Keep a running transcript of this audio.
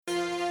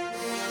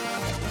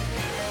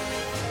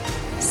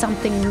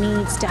something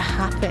needs to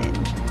happen,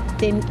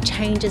 then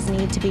changes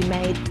need to be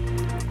made.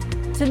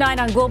 Tonight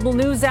on Global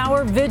News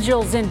Hour,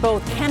 vigils in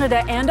both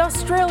Canada and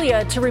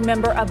Australia to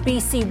remember a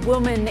BC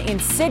woman in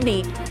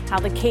Sydney, how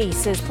the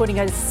case is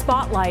putting a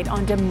spotlight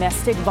on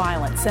domestic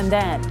violence. And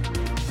then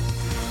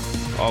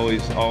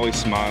always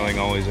smiling,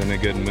 always in a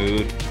good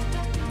mood.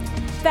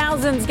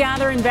 Thousands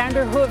gather in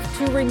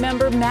Vanderhoof to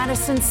remember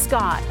Madison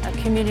Scott, a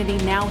community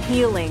now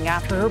healing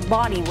after her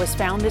body was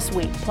found this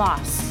week.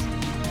 Plus,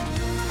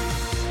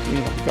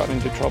 got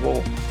into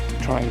trouble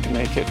trying to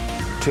make it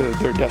to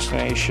their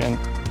destination.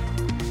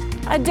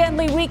 a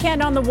deadly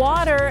weekend on the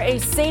water, a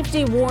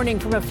safety warning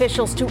from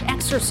officials to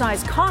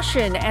exercise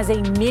caution as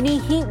a mini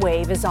heat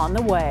wave is on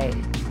the way.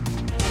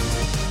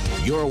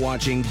 You're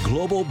watching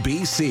Global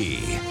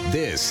BC.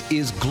 This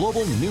is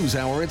Global News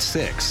Hour at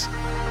 6.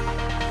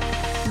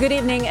 Good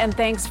evening and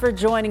thanks for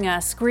joining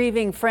us.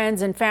 Grieving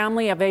friends and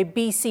family of a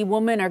BC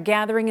woman are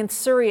gathering in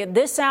Surrey at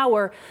this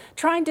hour,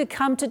 trying to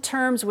come to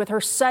terms with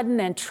her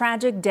sudden and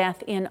tragic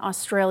death in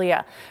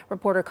Australia.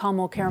 Reporter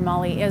Kamal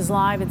Karamali is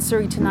live at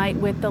Surrey tonight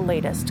with the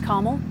latest.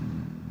 Kamal?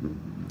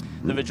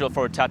 The vigil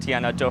for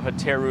Tatiana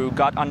Dohoteru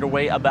got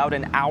underway about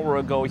an hour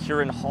ago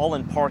here in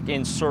Holland Park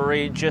in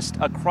Surrey, just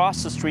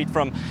across the street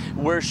from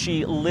where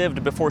she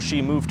lived before she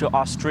moved to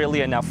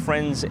Australia. Now,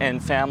 friends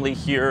and family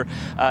here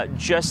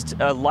just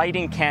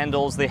lighting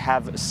candles. They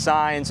have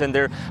signs and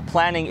they're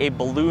planning a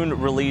balloon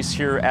release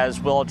here as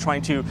well,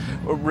 trying to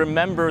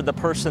remember the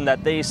person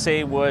that they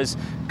say was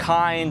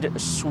kind,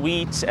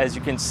 sweet. As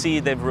you can see,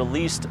 they've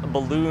released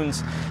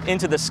balloons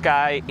into the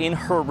sky in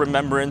her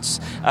remembrance.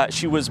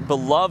 She was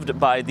beloved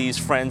by these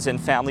friends and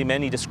family,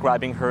 many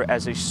describing her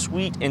as a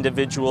sweet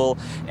individual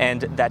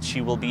and that she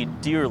will be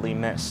dearly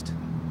missed.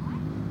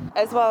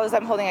 As well as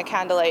I'm holding a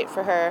candlelight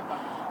for her,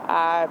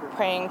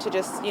 praying to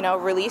just,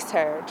 release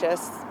her,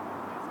 just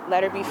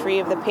let her be free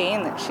of the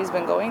pain that she's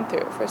been going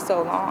through for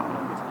so long.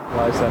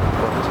 Why is that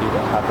important to you to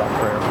have that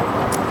prayer for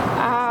her?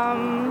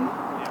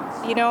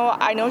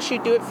 I know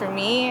she'd do it for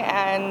me,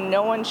 and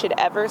no one should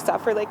ever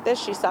suffer like this.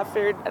 She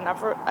suffered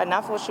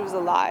enough while she was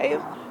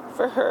alive.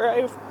 For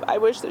her, I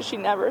wish that she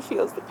never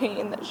feels the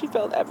pain that she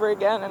felt ever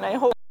again, and I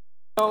hope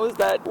she knows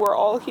that we're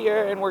all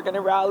here and we're going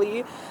to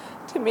rally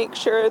to make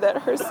sure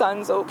that her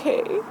son's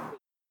okay.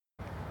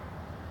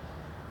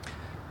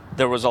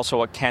 There was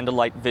also a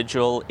candlelight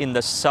vigil in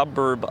the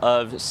suburb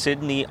of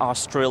Sydney,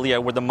 Australia,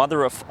 where the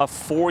mother of a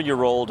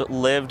 4-year-old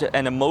lived.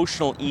 An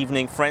emotional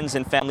evening. Friends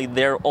and family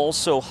there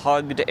also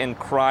hugged and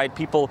cried.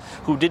 People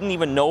who didn't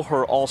even know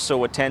her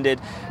also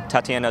attended.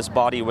 Tatiana's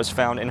body was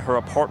found in her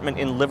apartment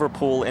in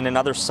Liverpool, in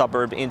another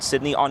suburb in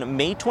Sydney, on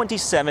May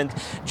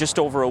 27th, just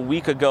over a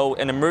week ago.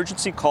 An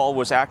emergency call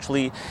was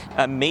actually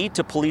made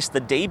to police the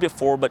day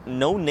before, but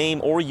no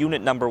name or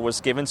unit number was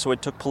given, so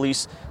it took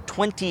police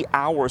 20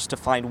 hours to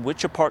find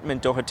which apartment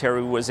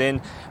Dohoteru was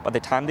in. By the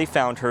time they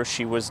found her,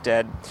 she was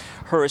dead.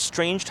 Her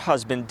estranged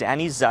husband,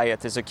 Danny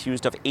Zayat, is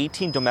accused of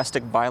 18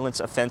 domestic violence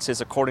offenses,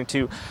 according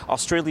to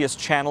Australia's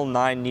Channel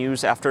 9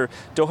 News, after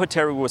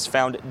Dohoteru was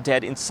found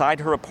dead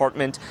inside her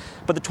apartment.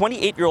 But the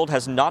 28-year-old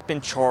has not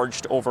been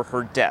charged over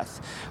her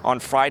death. On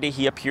Friday,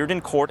 he appeared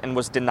in court and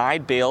was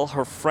denied bail.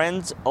 Her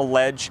friends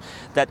allege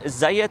that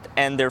Zayat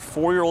and their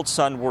 4-year-old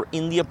son were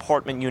in the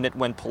apartment unit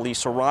when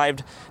police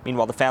arrived.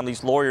 Meanwhile, the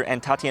family's lawyer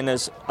and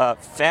Tatiana's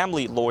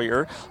family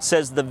lawyer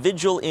says the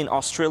vigil in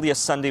Australia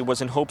Sunday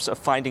was in hopes of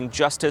finding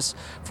justice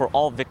for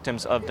all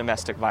victims of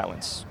domestic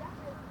violence.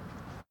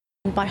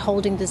 By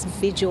holding this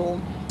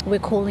vigil, we're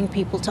calling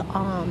people to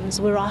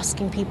arms. We're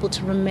asking people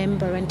to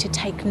remember and to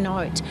take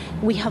note.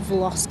 We have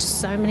lost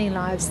so many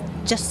lives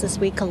just this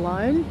week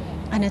alone,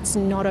 and it's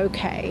not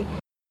okay.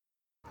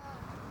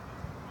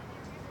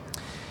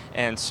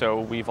 And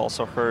so we've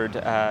also heard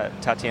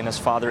Tatiana's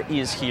father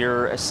is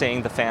here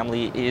saying the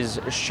family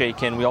is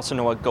shaken. We also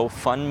know a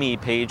GoFundMe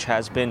page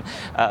has been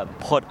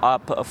put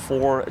up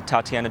for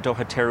Tatiana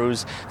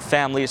Dohoteru's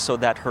family so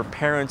that her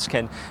parents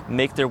can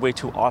make their way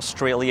to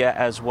Australia,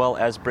 as well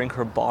as bring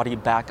her body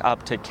back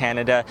up to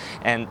Canada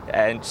and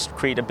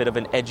create a bit of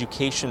an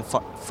education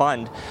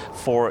fund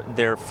for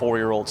their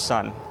 4-year-old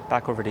son.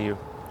 Back over to you.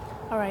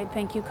 All right,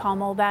 thank you,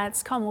 Kamal.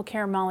 That's Kamal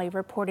Karamali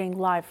reporting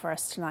live for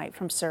us tonight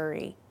from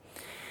Surrey.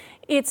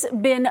 It's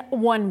been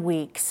 1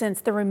 week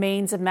since the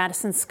remains of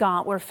Madison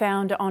Scott were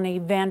found on a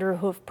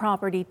Vanderhoof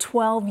property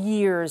 12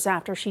 years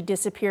after she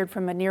disappeared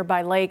from a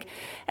nearby lake.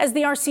 As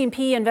the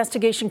RCMP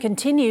investigation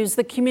continues,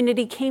 the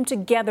community came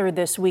together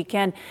this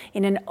weekend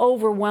in an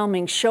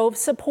overwhelming show of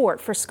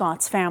support for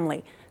Scott's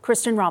family.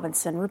 Kristen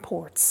Robinson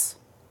reports.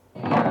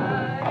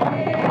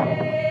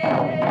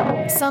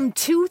 Some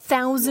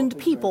 2,000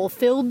 people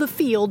filled the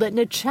field at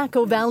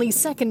Nechako Valley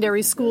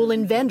Secondary School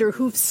in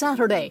Vanderhoof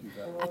Saturday.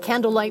 A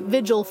candlelight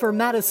vigil for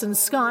Madison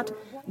Scott,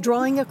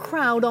 drawing a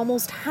crowd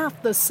almost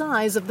half the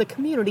size of the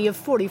community of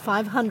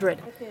 4,500.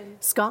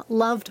 Scott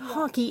loved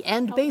hockey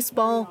and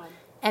baseball,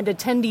 and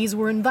attendees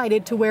were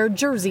invited to wear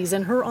jerseys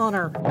in her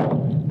honor.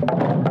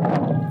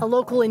 a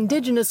local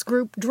Indigenous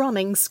group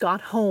drumming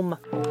Scott home.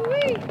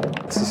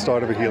 It's the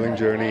start of a healing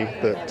journey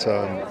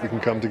that we can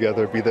come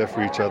together, be there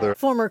for each other.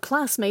 Former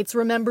classmates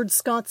remembered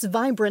Scott's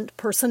vibrant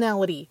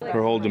personality.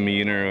 Her whole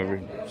demeanor,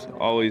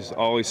 always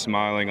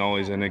smiling,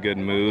 always in a good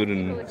mood,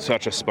 and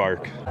such a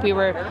spark. We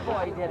were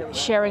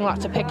sharing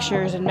lots of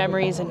pictures and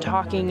memories and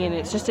talking, and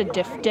it's just a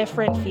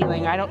different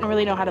feeling. I don't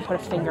really know how to put a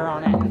finger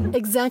on it.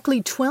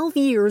 Exactly 12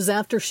 years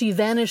after she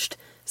vanished,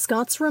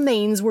 Scott's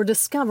remains were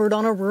discovered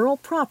on a rural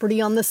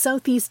property on the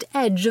southeast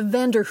edge of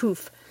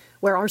Vanderhoof,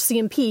 where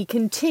RCMP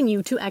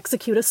continue to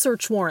execute a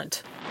search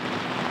warrant.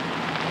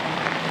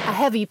 A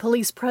heavy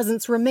police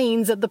presence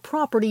remains at the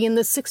property in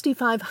the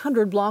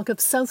 6500 block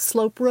of South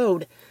Slope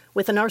Road,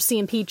 with an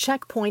RCMP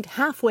checkpoint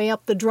halfway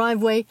up the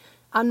driveway,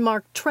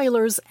 unmarked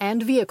trailers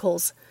and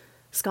vehicles.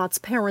 Scott's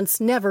parents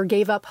never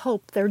gave up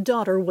hope their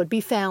daughter would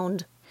be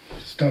found.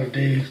 It's not a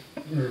day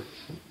or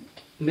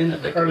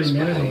hardly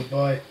minute goes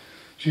by.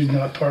 She's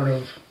not part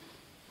of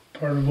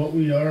what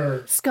we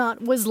are.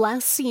 Scott was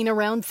last seen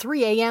around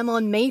 3 a.m.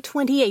 on May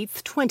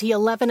 28,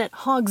 2011 at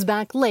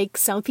Hogsback Lake,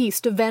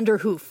 southeast of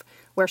Vanderhoof,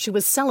 where she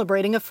was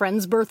celebrating a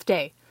friend's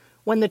birthday.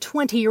 When the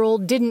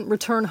 20-year-old didn't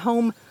return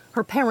home,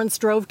 her parents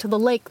drove to the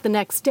lake the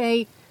next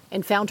day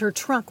and found her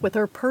truck with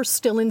her purse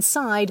still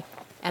inside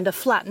and a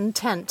flattened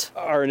tent.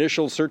 Our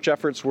initial search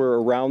efforts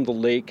were around the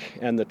lake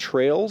and the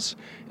trails,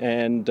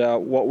 and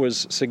what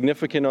was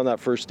significant on that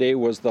first day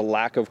was the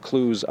lack of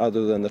clues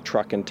other than the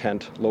truck and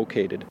tent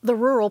located. The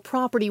rural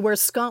property where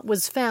Scott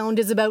was found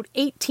is about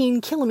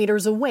 18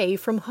 kilometers away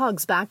from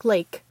Hogsback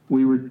Lake.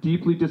 We were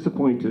deeply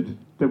disappointed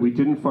that we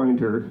didn't find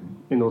her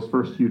in those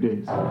first few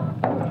days.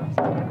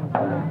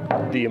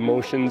 The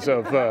emotions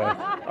of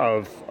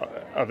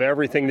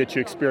everything that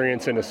you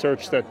experience in a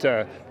search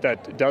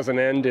that doesn't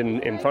end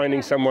in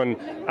finding someone,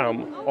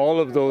 all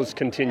of those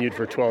continued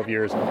for 12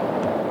 years.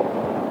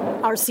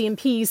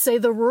 RCMP say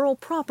the rural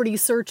property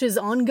search is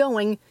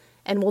ongoing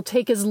and will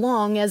take as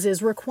long as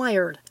is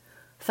required.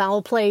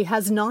 Foul play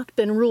has not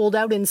been ruled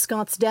out in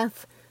Scott's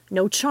death.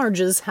 No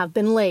charges have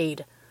been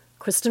laid.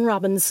 Kristen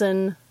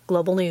Robinson,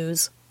 Global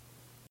News.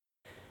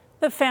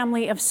 The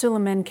family of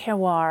Suleiman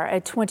Kewar,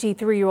 a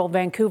 23-year-old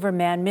Vancouver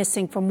man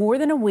missing for more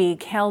than a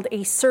week, held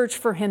a search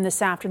for him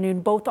this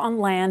afternoon, both on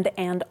land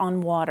and on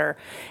water.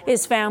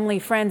 His family,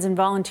 friends and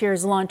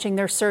volunteers launching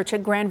their search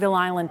at Granville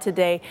Island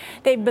today.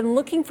 They've been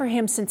looking for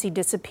him since he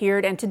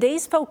disappeared, and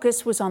today's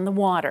focus was on the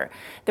water.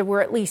 There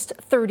were at least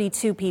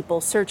 32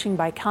 people searching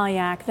by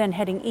kayak, then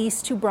heading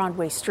east to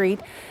Broadway Street.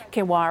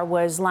 Kewar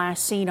was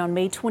last seen on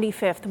May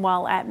 25th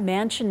while at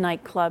Mansion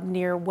nightclub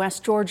near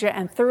West Georgia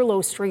and Thurlow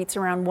Streets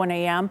around 1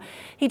 a.m.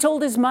 He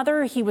told his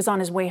mother he was on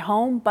his way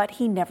home, but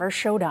he never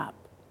showed up.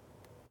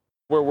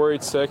 We're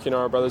worried sick.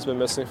 Our brother's been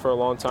missing for a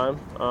long time.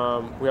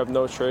 We have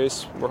no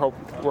trace. We're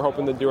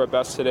hoping to do our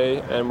best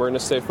today, and we're going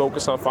to stay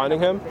focused on finding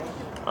him.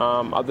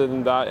 Other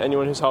than that,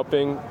 anyone who's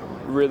helping,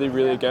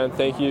 really, again,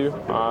 thank you.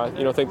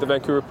 Thank the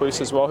Vancouver Police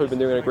as well, who've been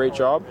doing a great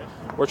job.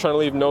 We're trying to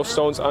leave no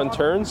stones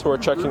unturned, so we're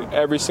checking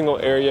every single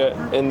area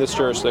in this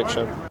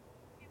jurisdiction.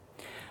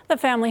 The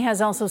family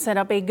has also set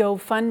up a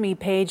GoFundMe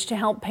page to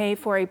help pay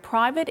for a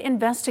private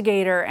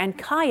investigator and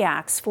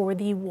kayaks for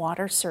the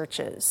water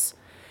searches.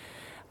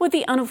 With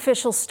the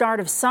unofficial start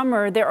of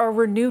summer, there are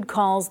renewed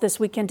calls this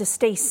weekend to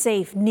stay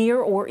safe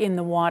near or in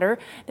the water.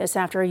 This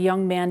after a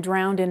young man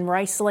drowned in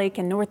Rice Lake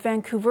in North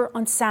Vancouver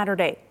on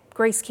Saturday.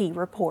 Grace Key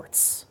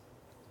reports.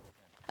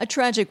 A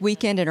tragic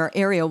weekend in our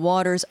area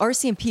waters.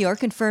 RCMP are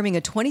confirming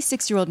a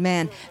 26-year-old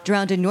man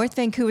drowned in North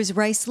Vancouver's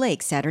Rice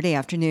Lake Saturday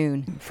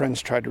afternoon.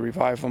 Friends tried to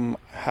revive him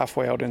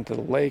halfway out into the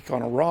lake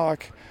on a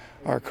rock.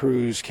 Our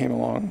crews came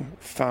along,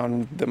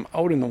 found them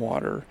out in the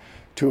water.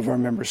 Two of our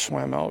members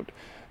swam out,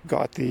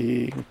 got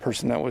the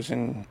person that was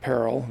in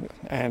peril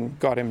and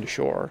got him to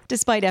shore.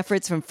 Despite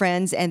efforts from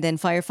friends and then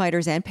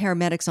firefighters and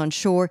paramedics on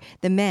shore,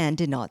 the man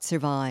did not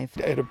survive.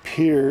 It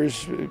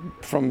appears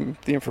from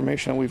the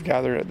information that we've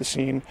gathered at the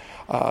scene,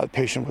 the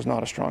patient was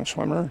not a strong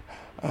swimmer.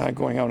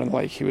 Going out in the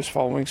lake, he was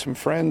following some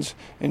friends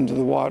into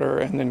the water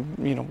and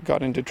then,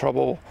 got into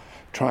trouble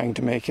trying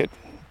to make it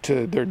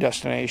to their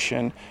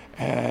destination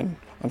and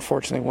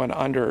unfortunately went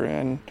under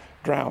and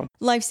drowned.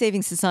 Life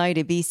Saving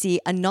Society of BC,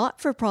 a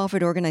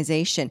not-for-profit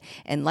organization,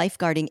 and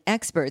lifeguarding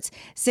experts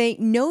say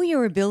know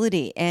your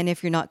ability, and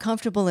if you're not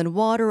comfortable in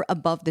water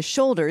above the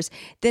shoulders,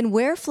 then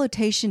wear a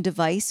flotation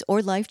device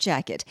or life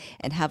jacket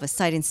and have a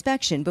site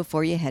inspection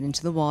before you head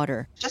into the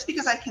water. Just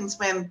because I can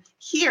swim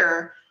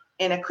here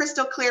in a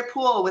crystal clear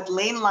pool with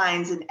lane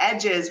lines and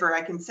edges where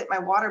I can sit my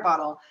water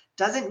bottle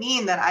doesn't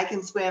mean that I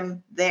can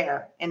swim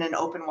there in an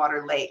open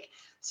water lake.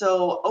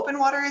 So open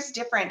water is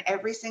different.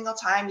 Every single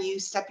time you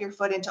step your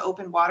foot into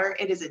open water,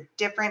 it is a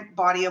different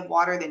body of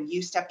water than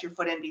you stepped your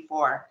foot in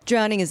before.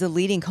 Drowning is a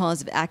leading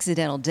cause of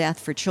accidental death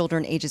for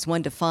children ages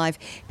 1 to 5.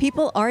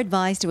 People are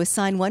advised to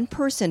assign one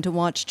person to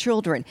watch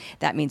children.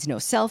 That means no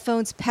cell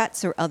phones,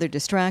 pets, or other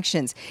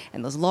distractions.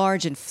 And those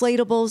large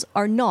inflatables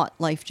are not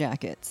life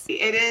jackets.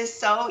 It is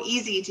so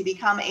easy to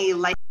become a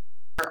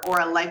lifeguard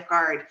or a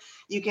lifeguard.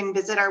 You can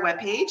visit our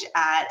webpage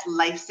at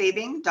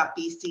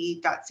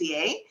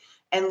lifesaving.bc.ca.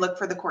 and look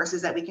for the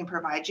courses that we can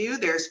provide you.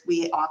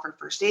 We offer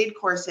first aid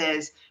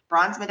courses,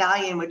 Bronze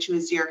Medallion, which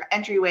was your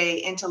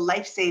entryway into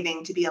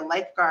life-saving to be a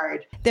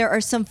lifeguard. There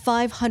are some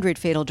 500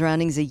 fatal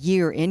drownings a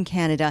year in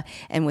Canada,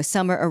 and with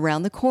summer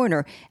around the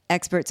corner,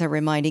 experts are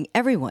reminding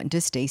everyone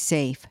to stay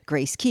safe.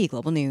 Grace Key,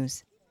 Global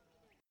News.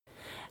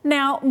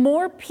 Now,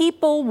 more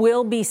people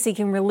will be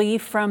seeking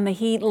relief from the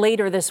heat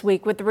later this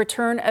week with the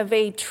return of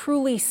a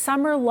truly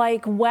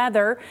summer-like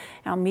weather.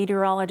 Our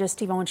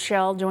meteorologist Yvonne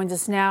Schell joins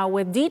us now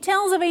with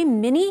details of a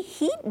mini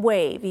heat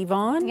wave.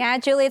 Yvonne? Yeah,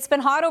 Julie, it's been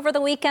hot over the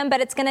weekend,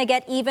 but it's going to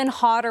get even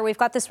hotter. We've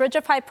got this ridge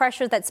of high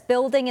pressure that's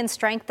building and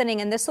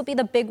strengthening, and this will be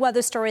the big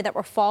weather story that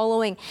we're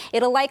following.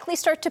 It'll likely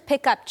start to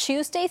pick up.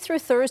 Tuesday through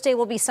Thursday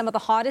will be some of the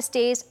hottest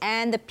days,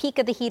 and the peak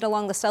of the heat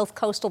along the south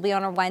coast will be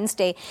on a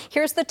Wednesday.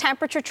 Here's the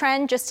temperature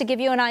trend just to give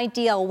you an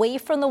idea. Away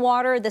from the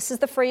water, this is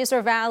the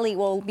Fraser Valley.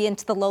 We'll be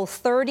into the low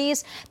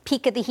 30s.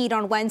 Peak of the heat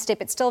on Wednesday,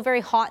 but still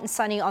very hot and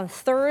sunny on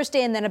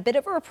Thursday, and then a bit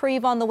of a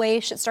reprieve on the way.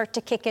 Should start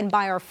to kick in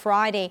by our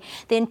Friday.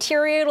 The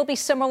interior will be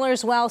similar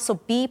as well, so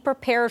be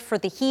prepared for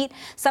the heat.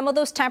 Some of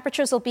those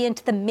temperatures will be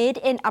into the mid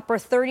and upper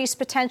 30s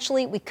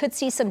potentially. We could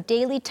see some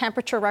daily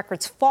temperature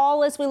records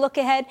fall as we look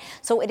ahead,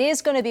 so it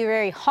is going to be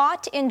very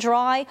hot and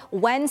dry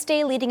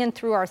Wednesday leading in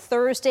through our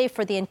Thursday.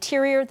 For the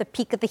interior, the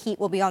peak of the heat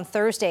will be on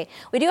Thursday.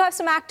 We do have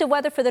some active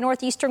weather for the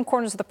northeastern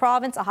corners of the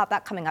province. I'll have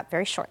that coming up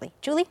very shortly.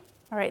 Julie?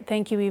 All right,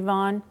 thank you,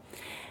 Yvonne.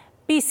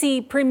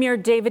 BC Premier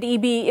David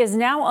Eby is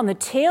now on the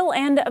tail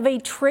end of a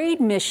trade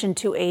mission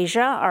to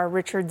Asia. Our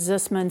Richard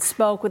Zussman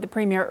spoke with the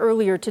Premier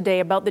earlier today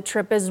about the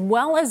trip as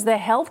well as the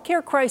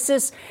healthcare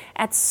crisis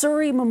at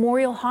Surrey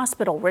Memorial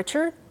Hospital.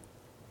 Richard?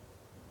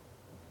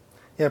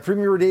 Yeah,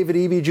 Premier David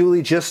Eby,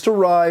 Julie, just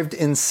arrived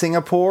in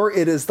Singapore.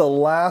 It is the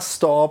last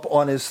stop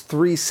on his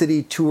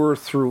 3-city tour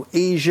through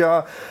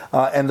Asia,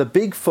 and the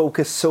big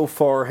focus so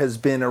far has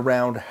been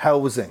around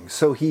housing.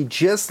 So he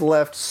just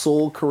left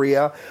Seoul,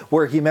 Korea,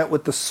 where he met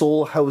with the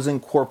Seoul Housing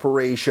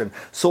Corporation.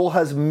 Seoul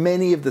has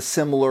many of the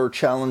similar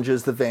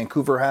challenges that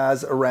Vancouver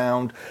has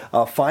around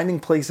finding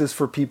places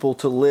for people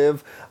to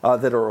live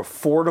that are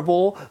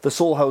affordable. The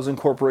Seoul Housing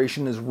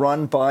Corporation is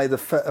run by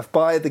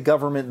the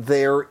government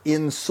there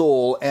in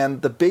Seoul, and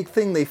the big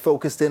thing they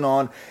focused in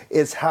on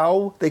is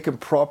how they can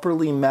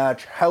properly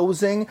match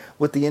housing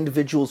with the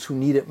individuals who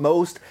need it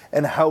most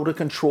and how to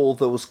control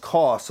those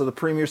costs. So the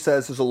Premier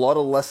says there's a lot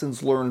of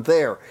lessons learned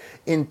there.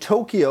 In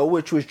Tokyo,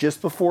 which was just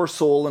before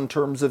Seoul in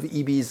terms of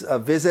Eby's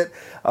visit,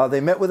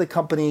 they met with a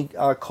company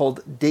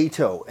called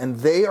Dato, and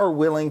they are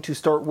willing to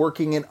start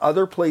working in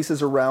other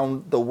places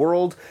around the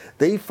world.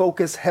 They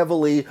focus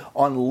heavily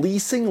on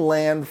leasing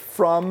land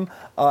from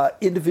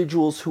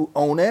individuals who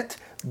own it,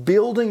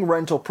 building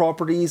rental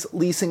properties,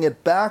 leasing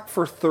it back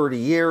for 30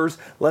 years.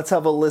 Let's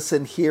have a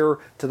listen here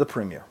to the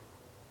Premier.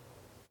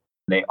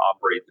 They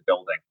operate the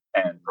building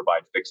and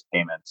provide fixed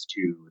payments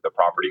to the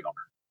property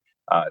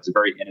owner. It's a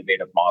very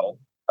innovative model.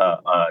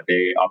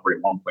 They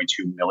operate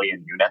 1.2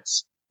 million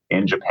units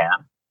in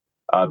Japan.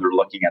 They're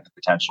looking at the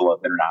potential of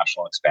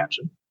international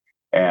expansion,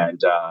 and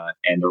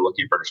they're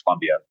looking at British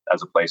Columbia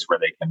as a place where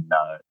they can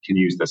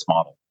use this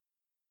model.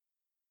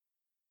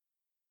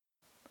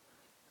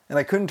 And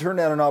I couldn't turn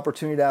down an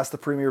opportunity to ask the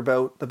Premier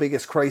about the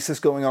biggest crisis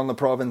going on in the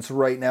province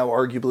right now,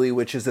 arguably,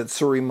 which is at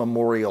Surrey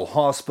Memorial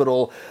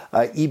Hospital.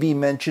 Eby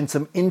mentioned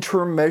some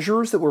interim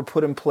measures that were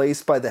put in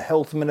place by the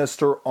Health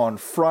Minister on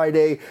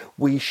Friday.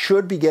 We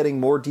should be getting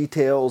more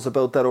details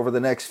about that over the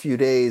next few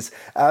days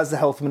as the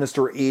Health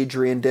Minister,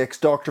 Adrian Dix,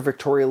 Dr.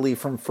 Victoria Lee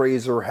from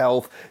Fraser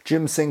Health,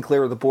 Jim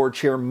Sinclair, the board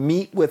chair,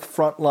 meet with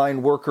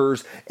frontline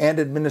workers and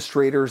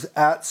administrators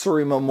at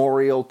Surrey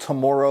Memorial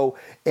tomorrow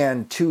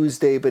and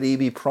Tuesday. But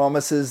Eby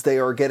promises they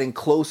are getting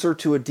closer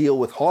to a deal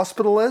with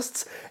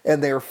hospitalists,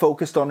 and they are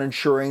focused on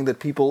ensuring that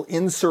people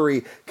in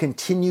Surrey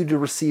continue to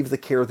receive the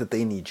care that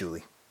they need,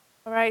 Julie.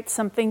 All right,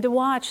 something to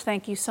watch.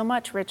 Thank you so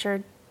much,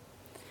 Richard.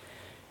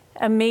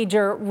 A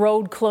major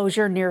road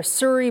closure near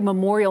Surrey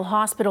Memorial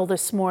Hospital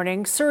this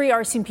morning. Surrey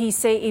RCMP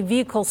say a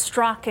vehicle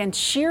struck and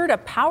sheared a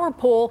power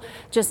pole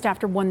just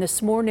after 1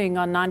 this morning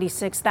on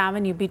 96th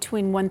Avenue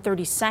between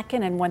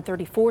 132nd and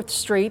 134th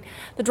Street.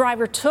 The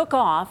driver took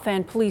off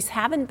and police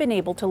haven't been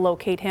able to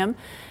locate him.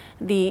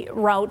 The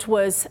route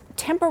was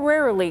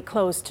temporarily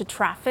closed to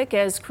traffic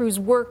as crews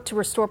worked to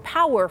restore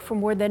power for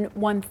more than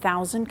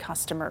 1,000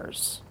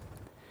 customers.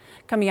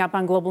 Coming up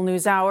on Global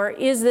News Hour,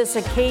 is this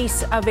a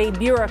case of a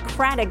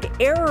bureaucratic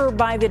error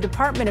by the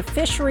Department of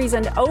Fisheries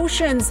and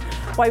Oceans?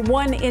 Why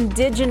one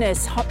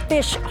Indigenous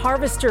fish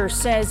harvester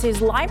says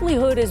his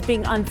livelihood is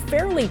being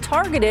unfairly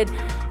targeted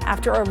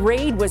after a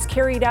raid was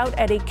carried out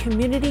at a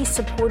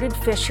community-supported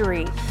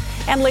fishery.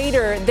 And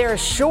later, they're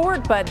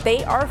short, but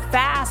they are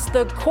fast.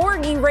 The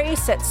corgi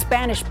race at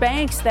Spanish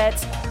Banks,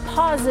 that's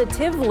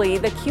positively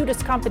the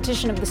cutest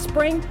competition of the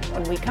spring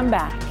when we come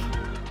back.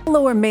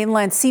 Lower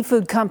Mainland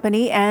Seafood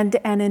Company and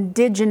an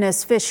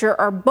Indigenous fisher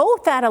are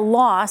both at a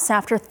loss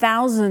after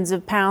thousands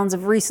of pounds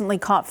of recently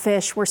caught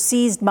fish were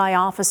seized by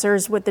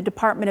officers with the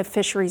Department of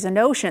Fisheries and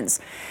Oceans.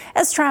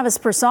 As Travis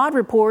Prasad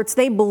reports,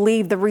 they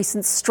believe the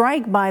recent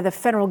strike by the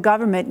federal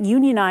government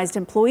unionized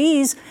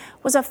employees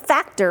was a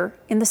factor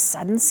in the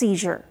sudden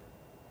seizure.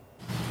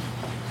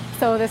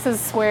 So this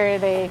is where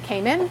they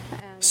came in.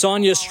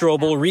 Sonia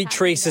Strobel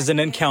retraces an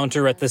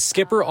encounter at the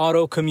Skipper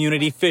Auto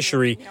Community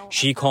Fishery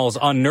she calls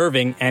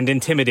unnerving and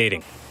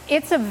intimidating.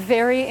 It's a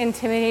very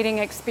intimidating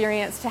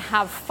experience to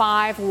have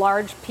 5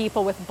 large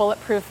people with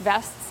bulletproof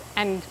vests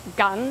and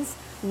guns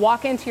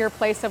walk into your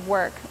place of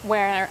work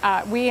where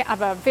we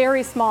have a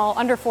very small,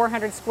 under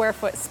 400 square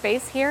foot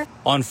space here.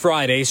 On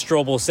Friday,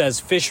 Strobel says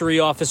fishery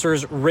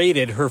officers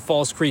raided her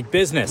False Creek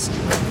business,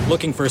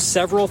 looking for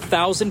several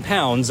thousand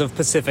pounds of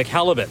Pacific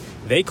halibut.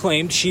 They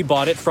claimed she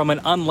bought it from an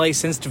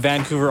unlicensed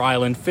Vancouver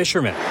Island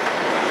fisherman.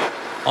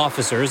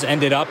 Officers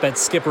ended up at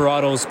Skipper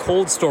Auto's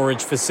cold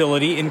storage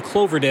facility in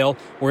Cloverdale,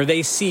 where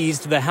they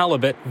seized the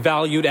halibut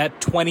valued at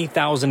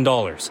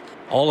 $20,000.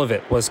 All of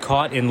it was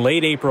caught in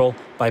late April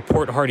by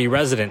Port Hardy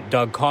resident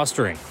Doug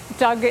Costering.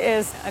 Doug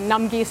is a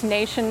Numgeese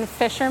Nation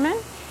fisherman,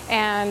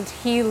 and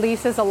he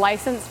leases a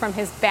license from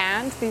his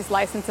band. These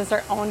licenses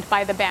are owned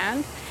by the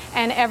band.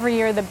 And every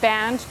year the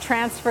band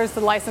transfers the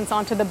license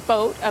onto the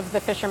boat of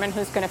the fisherman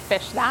who's going to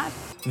fish that.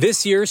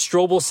 This year,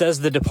 Strobel says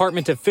the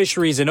Department of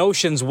Fisheries and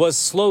Oceans was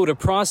slow to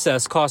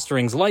process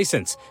Costering's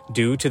license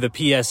due to the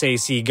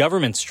PSAC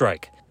government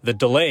strike. The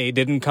delay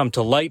didn't come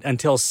to light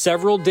until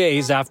several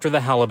days after the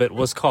halibut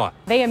was caught.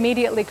 They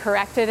immediately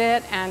corrected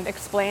it and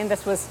explained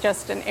this was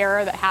just an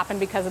error that happened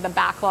because of the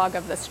backlog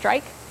of the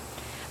strike.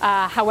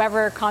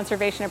 However,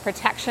 Conservation and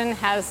Protection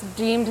has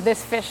deemed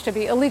this fish to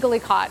be illegally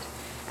caught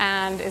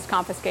and is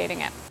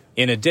confiscating it.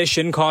 In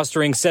addition,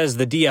 Costering says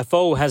the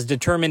DFO has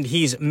determined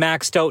he's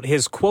maxed out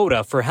his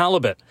quota for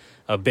halibut,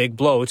 a big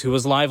blow to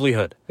his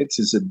livelihood. It's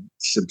a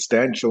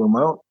substantial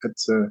amount.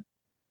 It's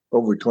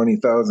over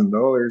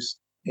 $20,000,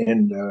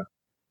 and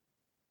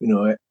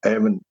I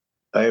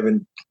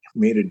haven't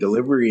made a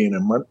delivery in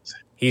a month.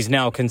 He's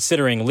now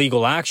considering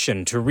legal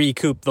action to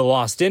recoup the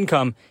lost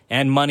income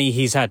and money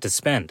he's had to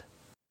spend.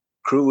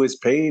 Crew is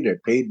paid. I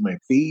paid my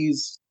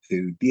fees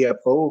to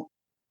DFO,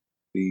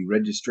 the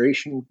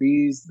registration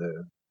fees,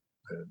 the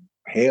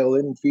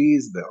hail-in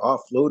fees, the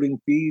offloading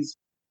fees.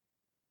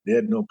 They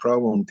had no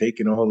problem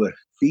taking all the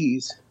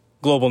fees.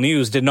 Global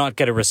News did not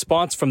get a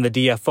response from the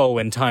DFO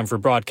in time for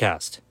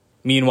broadcast.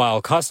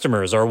 Meanwhile,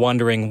 customers are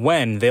wondering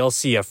when they'll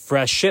see a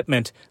fresh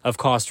shipment of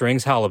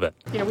Costering's halibut.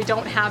 We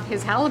don't have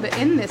his halibut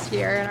in this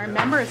year, and our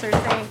members are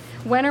saying,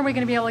 when are we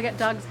going to be able to get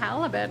Doug's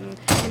halibut? And,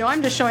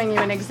 I'm just showing you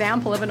an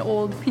example of an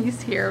old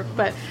piece here,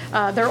 but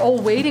they're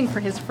all waiting for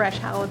his fresh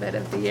halibut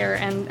of the year,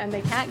 and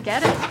they can't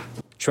get it.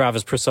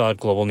 Travis Prasad,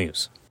 Global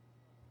News.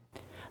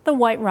 The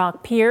White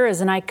Rock Pier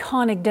is an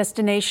iconic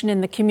destination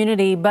in the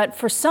community, but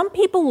for some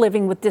people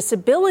living with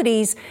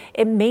disabilities,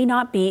 it may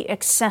not be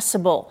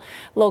accessible.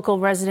 Local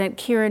resident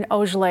Kieran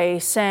Ojale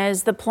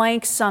says the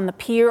planks on the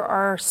pier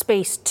are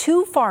spaced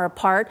too far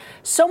apart,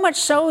 so much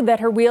so that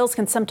her wheels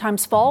can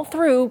sometimes fall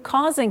through,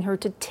 causing her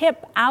to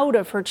tip out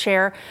of her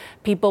chair.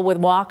 People with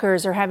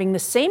walkers are having the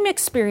same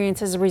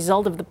experience as a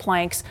result of the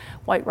planks.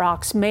 White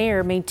Rock's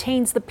mayor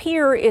maintains the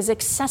pier is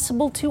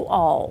accessible to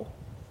all.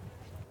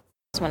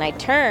 When I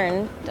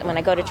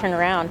go to turn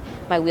around,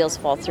 my wheels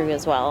fall through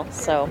as well.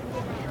 So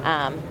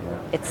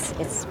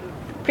it's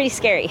pretty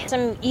scary.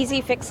 Some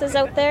easy fixes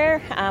out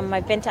there.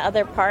 I've been to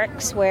other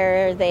parks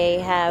where they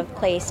have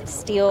placed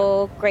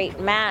steel grate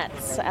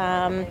mats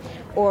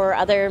or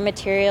other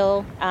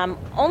material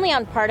only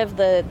on part of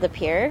the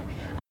pier.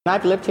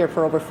 I've lived here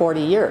for over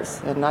 40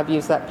 years, and I've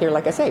used that pier,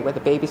 like I say, with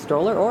a baby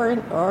stroller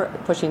or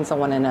pushing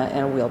someone in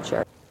a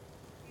wheelchair.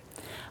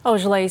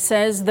 Ojale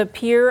says the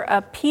pier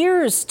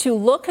appears to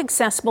look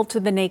accessible to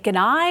the naked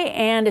eye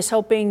and is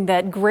hoping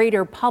that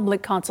greater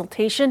public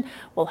consultation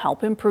will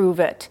help improve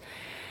it.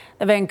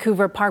 The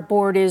Vancouver Park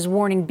Board is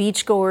warning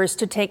beachgoers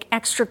to take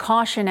extra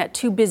caution at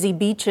 2 busy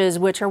beaches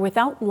which are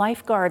without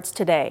lifeguards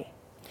today.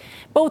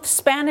 Both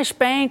Spanish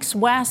Banks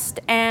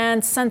West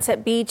and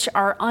Sunset Beach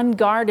are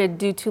unguarded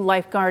due to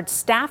lifeguard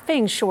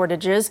staffing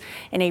shortages.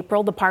 In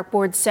April, the Park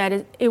Board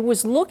said it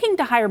was looking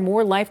to hire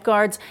more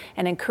lifeguards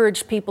and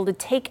encourage people to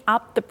take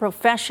up the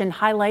profession,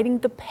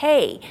 highlighting the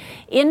pay.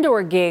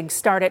 Indoor gigs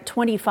start at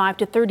 $25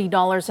 to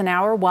 $30 an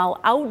hour,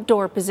 while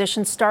outdoor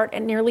positions start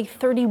at nearly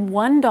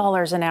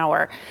 $31 an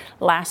hour.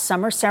 Last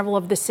summer, several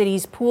of the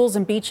city's pools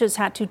and beaches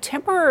had to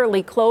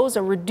temporarily close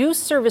or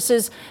reduce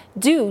services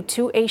due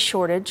to a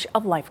shortage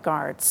of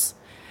lifeguards.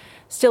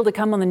 Still to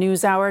come on the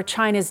NewsHour,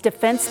 China's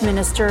defense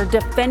minister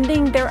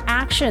defending their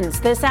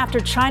actions. This after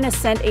China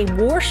sent a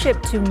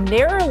warship to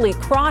narrowly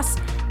cross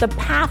the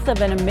path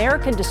of an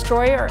American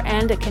destroyer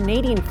and a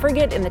Canadian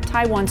frigate in the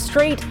Taiwan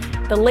Strait,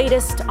 the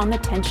latest on the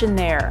tension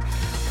there.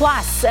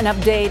 Plus, an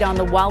update on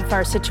the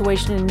wildfire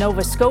situation in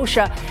Nova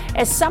Scotia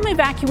as some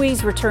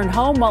evacuees return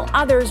home while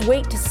others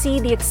wait to see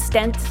the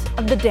extent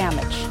of the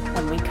damage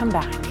when we come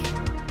back.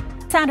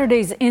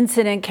 Saturday's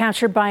incident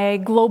captured by a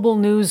global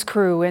news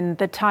crew in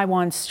the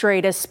Taiwan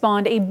Strait has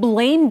spawned a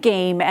blame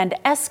game and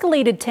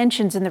escalated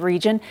tensions in the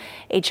region.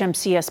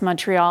 HMCS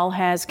Montreal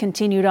has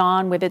continued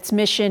on with its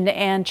mission,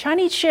 and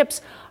Chinese ships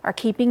are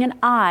keeping an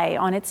eye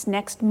on its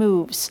next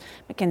moves.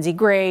 Mackenzie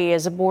Gray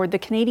is aboard the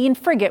Canadian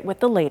frigate with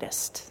the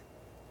latest.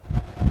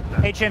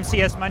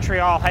 HMCS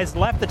Montreal has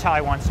left the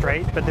Taiwan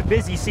Strait, but the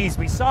busy seas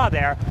we saw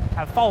there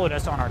have followed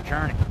us on our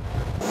journey.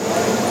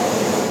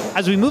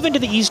 As we move into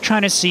the East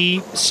China Sea,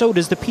 so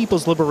does the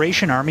People's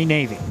Liberation Army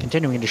Navy,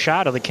 continuing to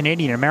shadow the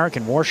Canadian and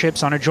American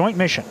warships on a joint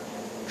mission,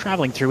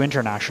 traveling through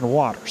international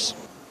waters.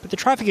 But the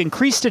traffic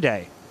increased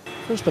today,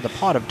 first with a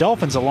pod of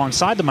dolphins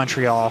alongside the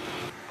Montreal,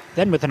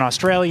 then with an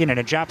Australian and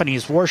a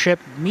Japanese warship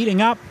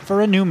meeting up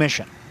for a new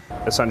mission.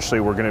 Essentially,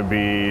 we're going to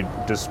be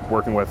just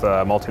working with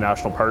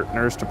multinational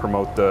partners to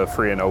promote the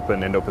free and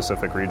open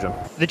Indo-Pacific region.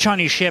 The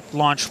Chinese ship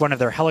launched one of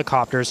their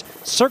helicopters,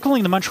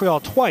 circling the Montreal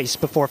twice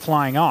before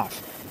flying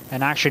off,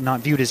 an action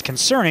not viewed as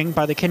concerning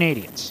by the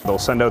Canadians. They'll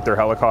send out their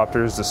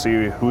helicopters to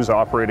see who's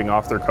operating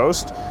off their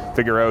coast,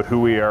 figure out who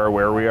we are,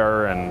 where we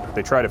are, and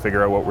they try to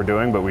figure out what we're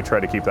doing, but we try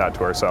to keep that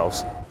to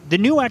ourselves. The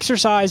new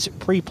exercise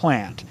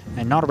pre-planned,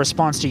 and not a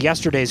response to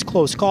yesterday's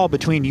close call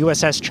between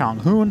USS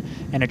Changhoon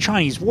and a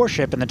Chinese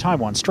warship in the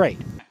Taiwan Strait,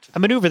 a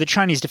maneuver the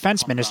Chinese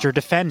defense minister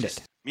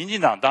defended.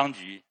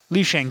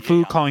 Li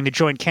Shangfu calling the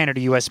joint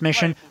Canada-U.S.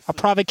 mission a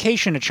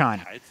provocation to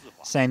China,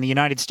 saying the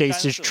United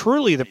States is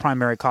truly the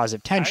primary cause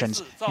of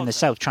tensions in the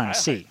South China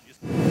Sea.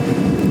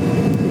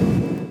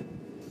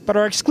 But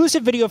our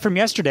exclusive video from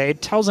yesterday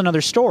tells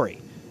another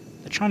story.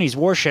 The Chinese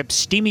warship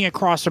steaming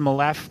across from the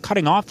left,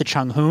 cutting off the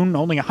Changhoon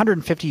only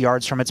 150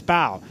 yards from its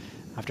bow,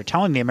 after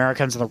telling the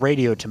Americans on the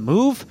radio to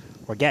move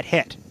or get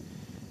hit.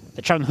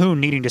 The Changhoon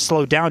needing to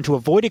slow down to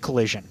avoid a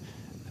collision.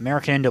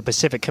 American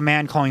Indo-Pacific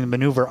Command calling the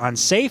maneuver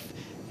unsafe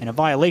and a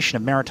violation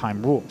of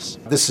maritime rules.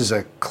 This is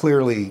a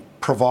clearly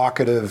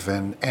provocative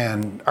and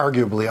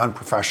arguably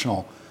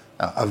unprofessional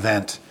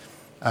event.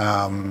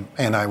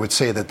 And I would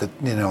say that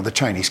the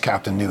Chinese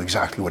captain knew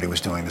exactly what he was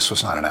doing. This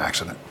was not an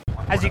accident.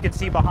 As you can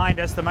see behind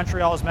us, the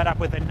Montreal has met up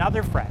with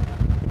another friend,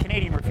 the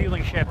Canadian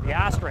refueling ship, the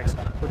Asterix,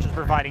 which is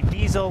providing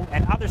diesel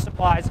and other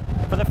supplies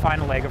for the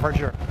final leg of our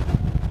journey.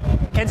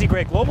 Mackenzie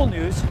Gray, Global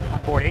News,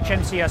 on board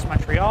HMCS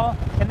Montreal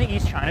in the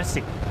East China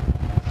Sea.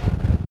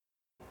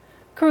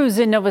 Crews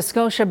in Nova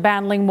Scotia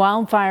battling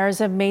wildfires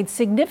have made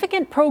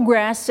significant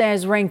progress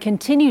as rain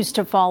continues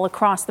to fall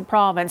across the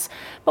province.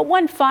 But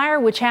one fire,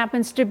 which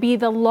happens to be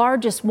the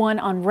largest one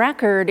on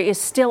record,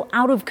 is still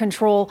out of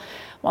control.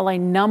 While a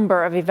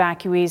number of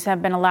evacuees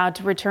have been allowed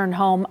to return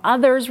home,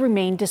 others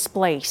remain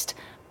displaced.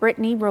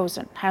 Brittany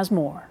Rosen has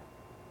more.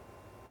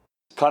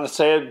 Kind of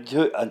sad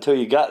until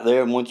you got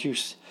there, and once you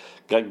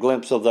got a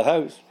glimpse of the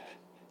house,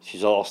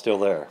 she's all still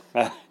there.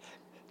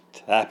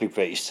 Happy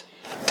face.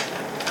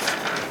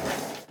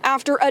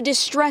 After a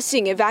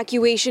distressing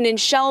evacuation in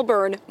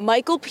Shelburne,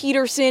 Michael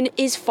Peterson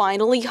is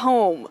finally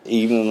home.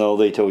 Even though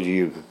they told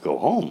you could go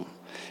home,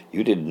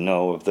 you didn't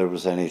know if there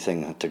was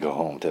anything to go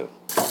home to.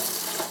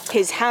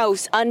 His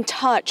house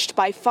untouched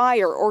by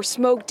fire or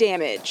smoke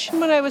damage.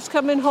 When I was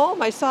coming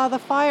home, I saw the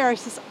fire. I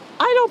said,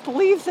 I don't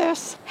believe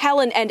this.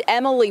 Helen and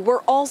Emily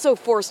were also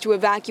forced to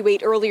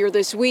evacuate earlier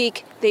this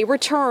week. They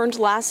returned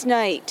last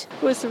night.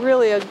 It was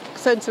really a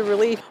sense of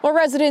relief. While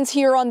residents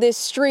here on this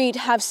street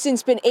have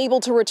since been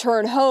able to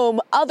return home,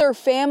 other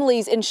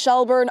families in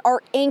Shelburne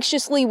are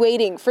anxiously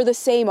waiting for the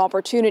same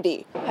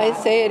opportunity. I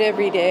say it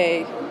every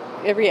day,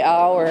 every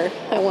hour.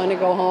 I want to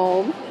go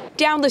home.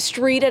 Down the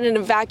street at an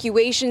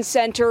evacuation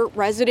center,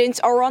 residents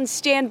are on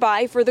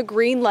standby for the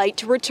green light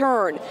to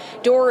return.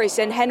 Doris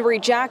and Henry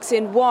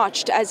Jackson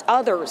watched as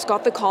others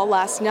got the call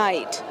last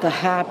night. The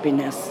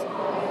happiness,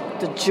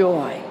 the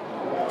joy,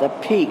 the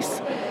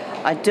peace.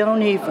 I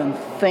don't even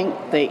think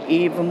they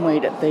even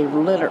waited. They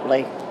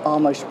literally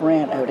almost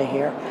ran out of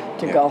here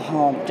to go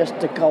home, just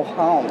to go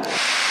home.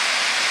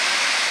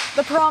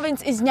 The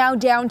province is now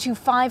down to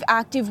 5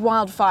 active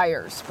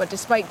wildfires, but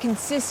despite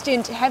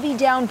consistent heavy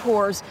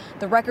downpours,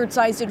 the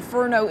record-sized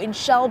inferno in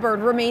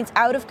Shelburne remains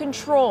out of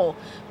control,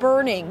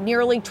 burning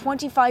nearly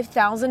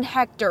 25,000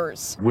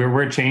 hectares.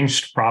 We're a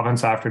changed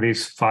province after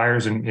these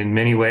fires in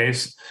many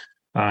ways.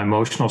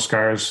 Emotional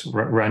scars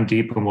run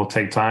deep and will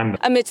take time.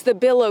 Amidst the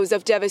billows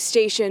of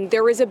devastation,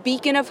 there is a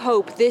beacon of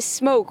hope this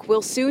smoke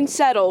will soon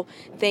settle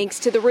thanks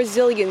to the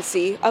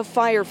resiliency of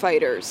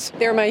firefighters.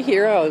 They're my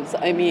heroes.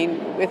 I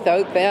mean,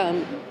 without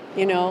them,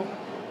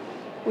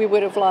 we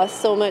would have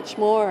lost so much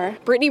more.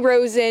 Brittany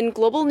Rosen,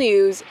 Global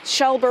News,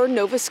 Shelburne,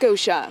 Nova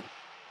Scotia.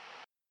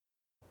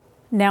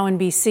 Now in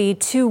BC,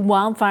 2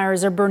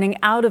 wildfires are burning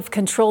out of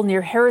control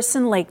near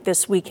Harrison Lake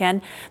this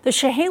weekend. The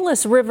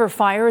Chehalis River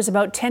fire is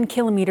about 10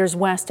 kilometers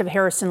west of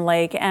Harrison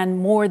Lake and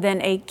more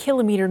than a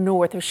kilometer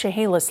north of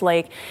Chehalis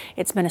Lake.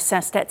 It's been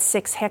assessed at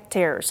 6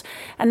 hectares.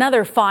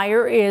 Another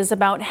fire is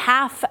about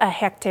half a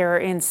hectare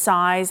in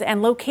size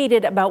and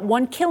located about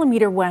 1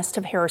 kilometer west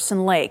of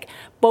Harrison Lake.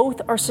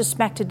 Both are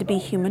suspected to be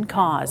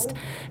human-caused.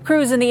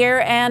 Crews in the air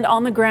and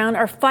on the ground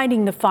are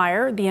fighting the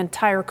fire. The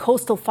entire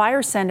Coastal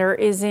Fire Center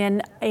is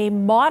in a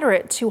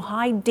moderate to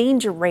high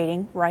danger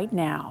rating right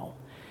now.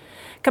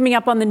 Coming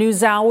up on the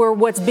NewsHour,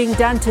 what's being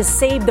done to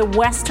save the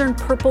western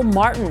purple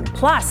martin.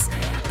 Plus,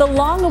 the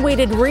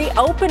long-awaited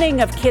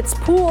reopening of Kitts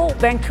Pool,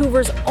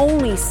 Vancouver's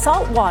only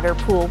saltwater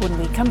pool, when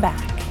we come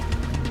back.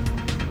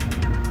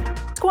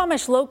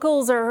 Squamish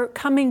locals are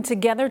coming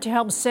together to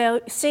help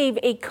save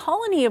a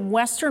colony of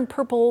western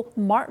purple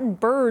martin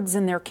birds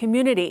in their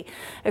community.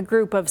 A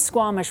group of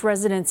Squamish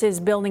residents is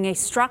building a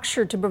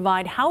structure to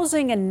provide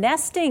housing and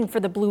nesting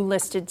for the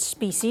blue-listed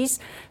species.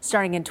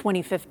 Starting in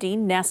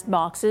 2015, nest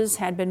boxes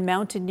had been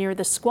mounted near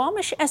the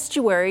Squamish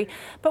estuary,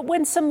 but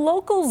when some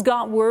locals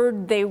got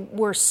word they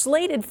were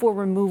slated for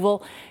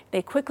removal,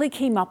 they quickly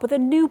came up with a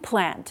new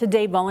plan.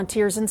 Today,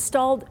 volunteers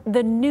installed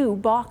the new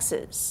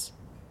boxes.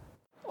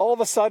 All of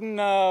a sudden,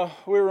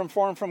 we were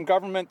informed from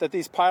government that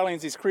these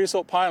pilings, these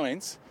creosote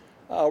pilings,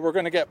 were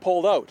going to get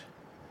pulled out.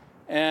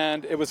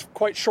 And it was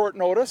quite short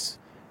notice.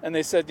 And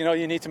they said,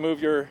 you need to move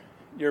your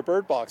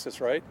bird boxes,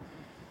 right?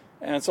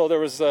 And so there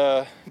was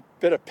a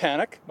bit of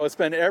panic. It's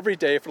been every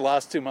day for the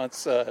last 2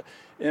 months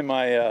in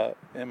my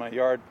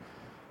yard,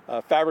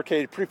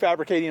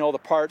 prefabricating all the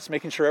parts,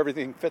 making sure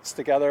everything fits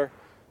together.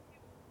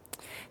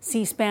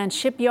 Seaspan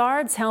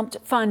Shipyards helped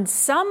fund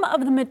some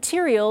of the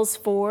materials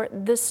for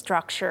the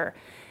structure.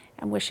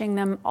 And wishing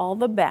them all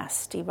the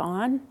best.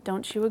 Yvonne,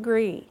 don't you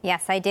agree?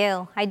 Yes, I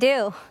do. I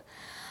do.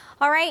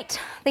 All right,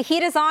 the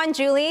heat is on,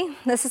 Julie.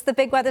 This is the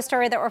big weather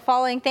story that we're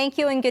following. Thank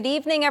you and good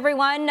evening,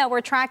 everyone.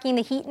 We're tracking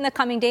the heat in the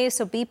coming days,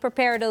 so be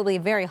prepared. It'll be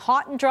very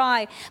hot and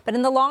dry. But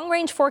in the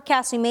long-range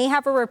forecast, we may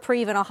have a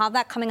reprieve, and I'll have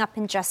that coming up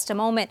in just a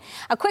moment.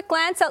 A quick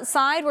glance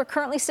outside. We're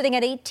currently sitting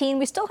at 18.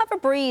 We still have a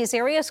breeze.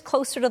 Areas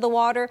closer to the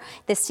water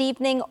this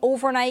evening,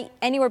 overnight,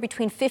 anywhere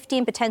between 50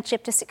 and potentially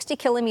up to 60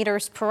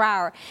 kilometers per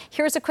hour.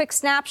 Here's a quick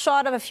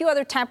snapshot of a few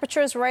other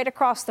temperatures right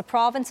across the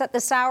province at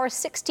this hour.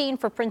 16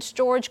 for Prince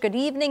George. Good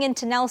evening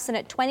into Nelson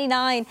at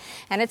 29,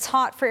 and it's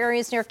hot for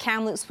areas near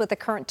Kamloops with the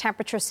current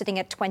temperature sitting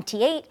at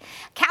 28.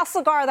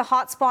 Castlegar, the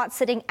hot spot,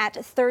 sitting at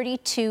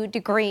 32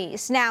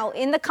 degrees. Now,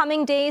 in the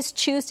coming days,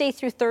 Tuesday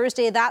through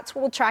Thursday, that's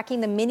where we're tracking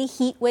the mini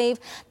heat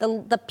wave.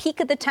 The peak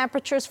of the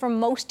temperatures for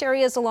most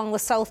areas along the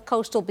south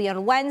coast will be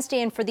on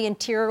Wednesday, and for the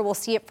interior, we'll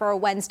see it for our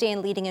Wednesday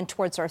and leading in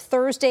towards our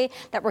Thursday,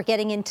 that we're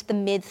getting into the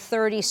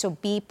mid-30s, so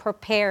be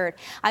prepared.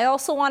 I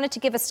also wanted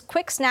to give a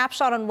quick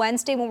snapshot on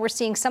Wednesday when we're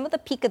seeing some of the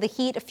peak of the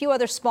heat, a few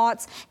other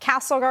spots.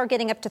 Castlegar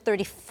getting up to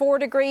 34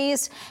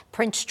 degrees,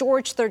 Prince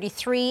George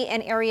 33,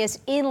 and areas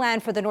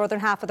inland for the northern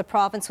half of the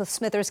province with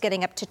Smithers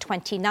getting up to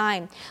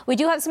 29. We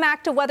do have some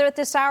active weather at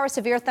this hour,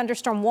 severe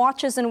thunderstorm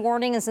watches and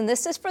warnings, and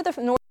this is for the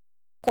north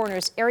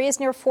corners, areas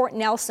near Fort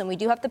Nelson. We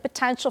do have the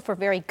potential for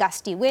very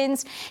gusty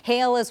winds,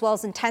 hail, as well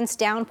as intense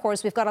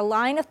downpours. We've got a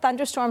line of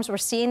thunderstorms. We're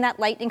seeing that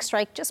lightning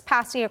strike just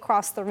passing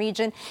across the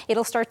region.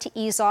 It'll start to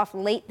ease off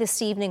late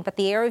this evening, but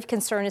the area of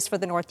concern is for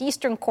the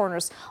northeastern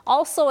corners.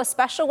 Also, a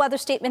special weather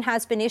statement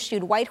has been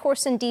issued.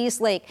 Whitehorse and Dease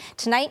Lake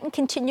tonight and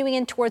continuing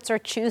in towards our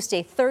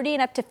Tuesday, 30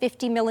 and up to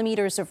 50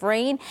 millimeters of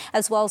rain,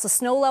 as well as the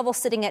snow level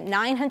sitting at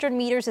 900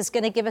 meters is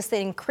going to give us the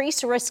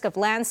increased risk of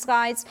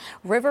landslides,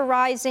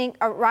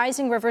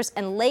 rising rivers,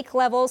 and lake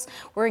levels.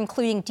 We're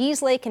including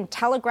Dease Lake and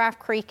Telegraph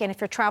Creek, and if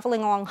you're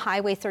traveling along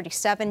Highway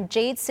 37,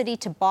 Jade City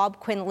to Bob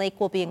Quinn Lake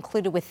will be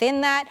included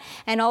within that.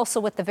 And also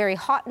with the very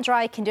hot and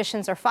dry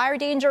conditions, our fire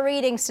danger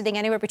rating sitting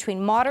anywhere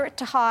between moderate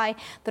to high.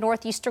 The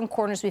northeastern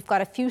corners, we've got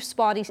a few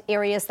spotty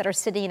areas that are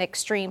sitting in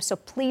extreme, so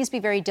please be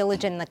very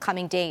diligent in the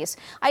coming days.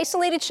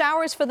 Isolated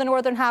showers for the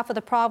northern half of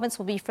the province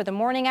will be for the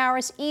morning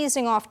hours,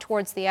 easing off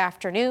towards the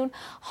afternoon.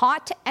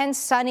 Hot and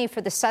sunny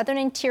for the southern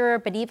interior,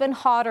 but even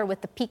hotter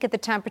with the peak of the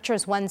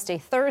temperatures Wednesday,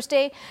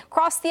 Thursday.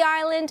 Across the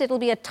island, it'll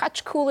be a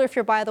touch cooler if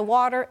you're by the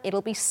water.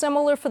 It'll be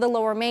similar for the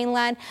lower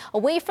mainland.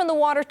 Away from the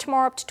water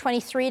tomorrow up to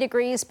 23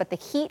 degrees, but the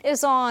heat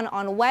is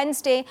on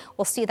Wednesday.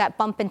 We'll see that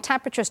bump in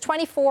temperatures,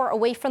 24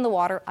 away from the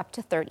water up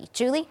to 30.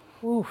 Julie?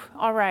 Ooh,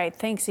 all right.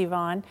 Thanks,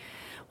 Yvonne.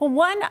 Well,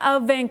 one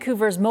of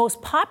Vancouver's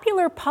most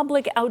popular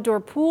public outdoor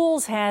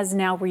pools has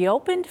now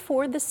reopened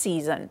for the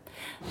season.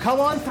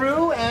 Come on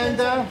through and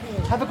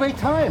have a great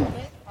time.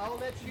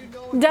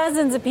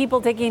 Dozens of people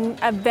taking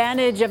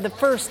advantage of the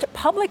first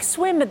public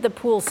swim at the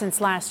pool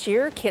since last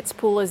year. Kitts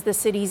Pool is the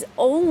city's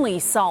only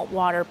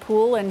saltwater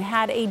pool and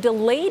had a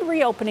delayed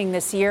reopening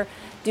this year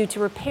due to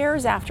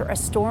repairs after a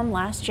storm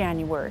last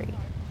January.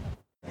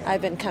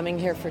 I've been coming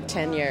here for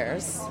 10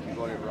 years,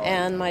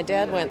 and my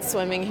dad went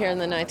swimming here in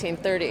the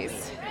 1930s.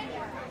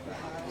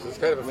 So it's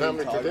kind of a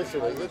family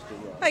tradition, is it?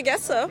 I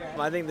guess so.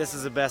 I think this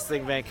is the best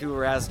thing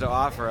Vancouver has to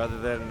offer other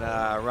than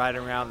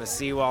riding around the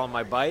seawall on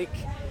my bike.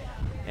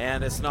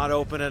 And it's not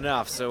open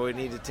enough, so we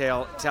need to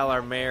tell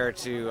our mayor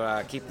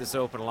to keep this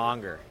open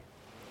longer.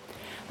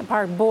 The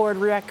park board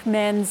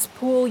recommends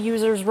pool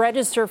users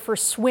register for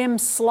swim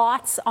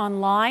slots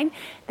online.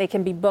 They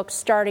can be booked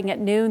starting at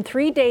noon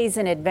 3 days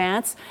in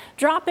advance.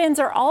 Drop-ins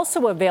are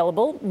also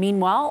available.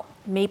 Meanwhile,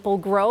 Maple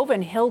Grove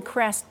and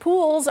Hillcrest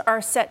pools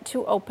are set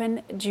to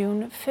open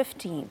June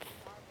 15th.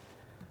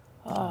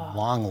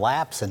 long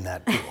laps in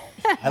that pool.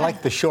 I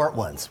like the short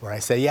ones where I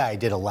say, yeah, I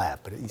did a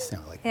lap, but it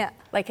sounds like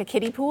like a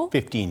kiddie pool?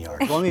 15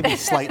 yards. Well, maybe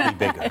slightly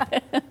bigger.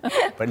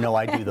 But no,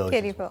 I do those.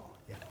 Kiddie pool.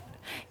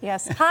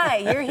 Yes. Hi,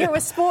 you're here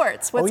with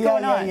sports. What's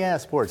going on? Yeah,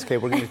 sports. Okay,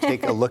 we're going to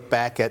take a look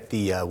back at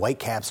the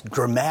Whitecaps'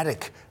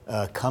 dramatic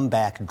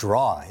comeback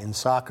draw. In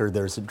soccer,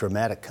 there's a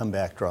dramatic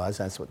comeback draws.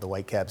 That's what the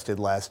Whitecaps did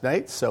last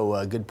night. So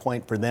a good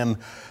point for them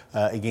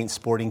against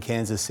Sporting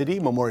Kansas City.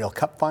 Memorial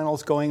Cup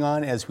finals going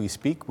on as we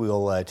speak.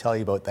 We'll tell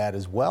you about that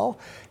as well.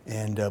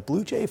 And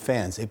Blue Jay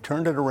fans, they've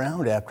turned it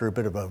around after a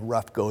bit of a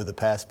rough go the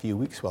past few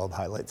weeks. We'll have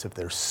highlights of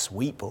their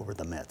sweep over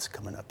the Mets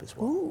coming up as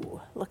well.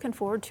 Ooh, looking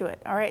forward to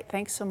it. All right,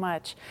 thanks so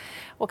much.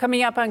 Well,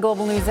 coming up on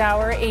Global News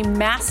Hour, a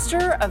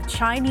master of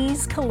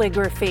Chinese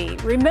calligraphy,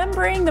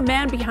 remembering the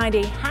man behind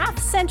a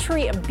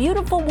half-century of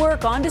beautiful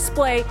work on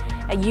display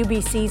at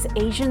UBC's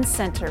Asian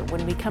Center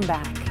when we come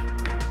back.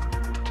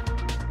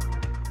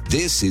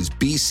 This is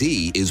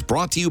BC is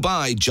brought to you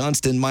by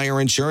Johnston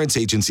Meyer Insurance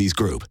Agencies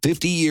Group.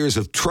 50 years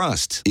of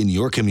trust in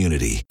your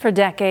community. For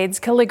decades,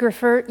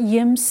 calligrapher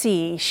Yim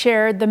See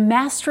shared the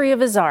mastery of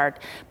his art.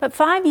 But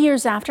 5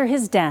 years after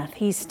his death,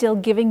 he's still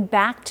giving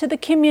back to the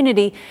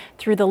community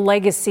through the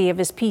legacy of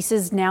his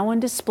pieces now on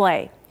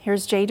display.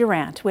 Here's Jay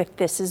Durant with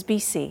This is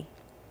BC.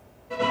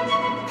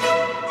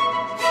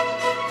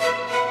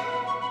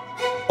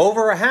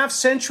 Over a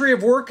half-century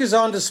of work is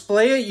on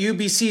display at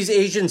UBC's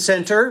Asian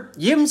Center.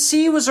 Yim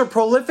See was a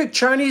prolific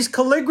Chinese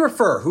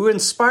calligrapher who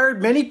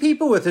inspired many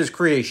people with his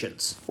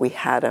creations. We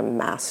had a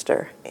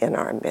master in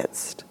our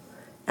midst,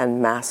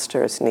 and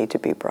masters need to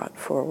be brought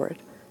forward,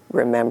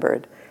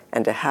 remembered,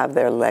 and to have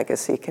their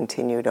legacy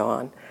continued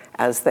on,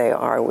 as they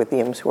are with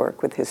Yim's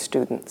work with his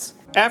students.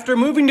 After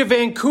moving to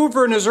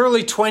Vancouver in his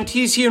early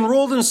 20s, he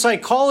enrolled in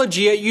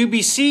psychology at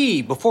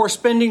UBC before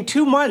spending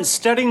 2 months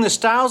studying the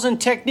styles and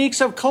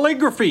techniques of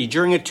calligraphy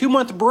during a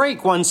 2-month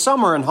break one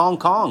summer in Hong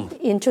Kong.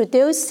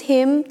 Introduced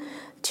him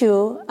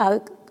to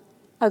a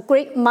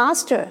great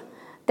master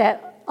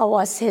that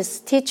was his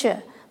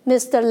teacher,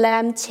 Mr.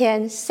 Lam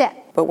Chen said.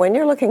 But when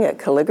you're looking at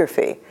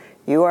calligraphy,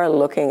 you are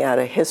looking at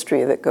a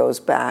history that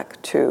goes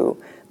back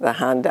to the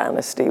Han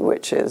Dynasty,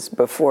 which is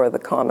before the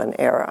Common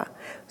Era.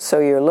 So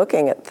you're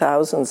looking at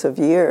thousands of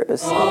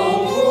years.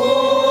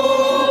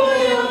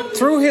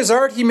 Through his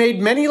art, he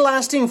made many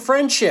lasting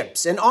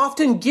friendships and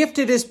often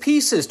gifted his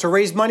pieces to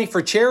raise money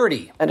for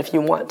charity. And if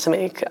you want to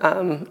make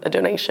a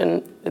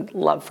donation, I'd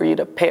love for you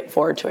to pay it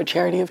forward to a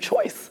charity of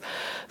choice.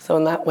 So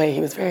in that way,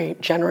 he was very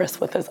generous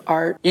with his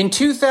art. In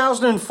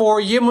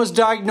 2004, Yim was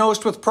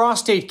diagnosed with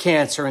prostate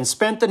cancer and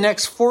spent the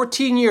next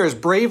 14 years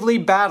bravely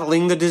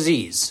battling the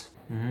disease.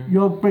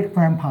 Your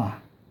great-grandpa,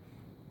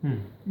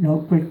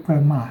 your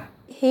great-grandma.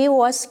 He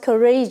was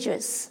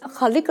courageous.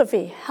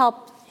 Calligraphy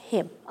helped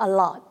him a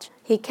lot.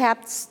 He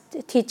kept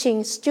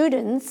teaching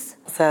students.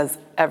 Says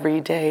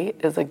every day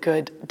is a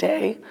good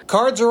day.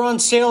 Cards are on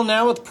sale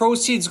now with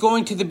proceeds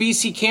going to the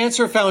BC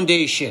Cancer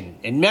Foundation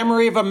in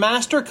memory of a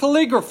master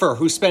calligrapher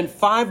who spent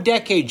 5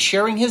 decades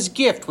sharing his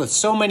gift with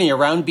so many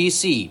around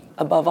BC.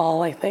 Above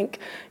all, I think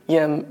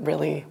Yim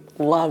really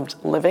loved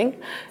living,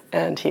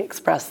 and he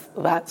expressed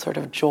that sort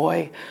of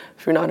joy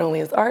through not only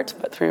his art,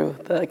 but through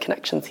the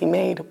connections he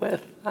made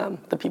with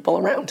the people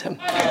around him.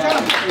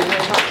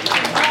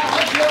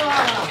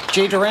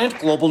 Jay Durant,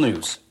 Global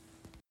News.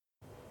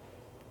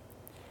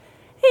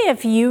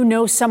 If you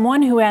know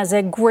someone who has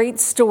a great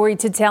story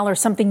to tell or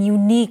something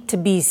unique to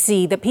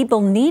BC that people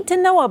need to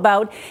know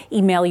about,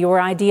 email your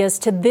ideas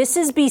to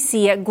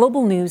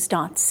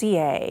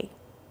thisisbc@globalnews.ca.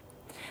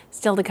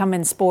 Still to come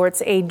in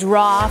sports, a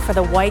draw for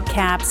the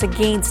Whitecaps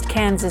against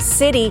Kansas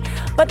City.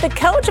 But the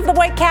coach of the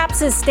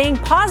Whitecaps is staying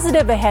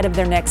positive ahead of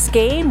their next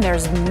game.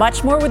 There's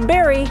much more with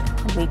Barry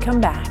when we come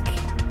back.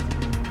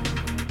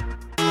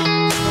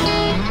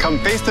 Come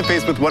face to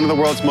face with one of the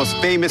world's most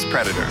famous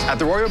predators. At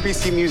the Royal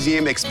BC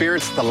Museum,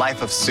 experience the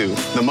life of Sue,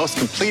 the most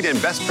complete and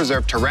best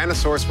preserved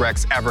Tyrannosaurus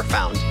Rex ever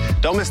found.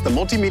 Don't miss the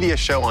multimedia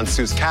show on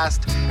Sue's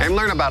cast and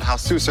learn about how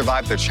Sue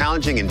survived their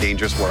challenging and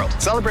dangerous world.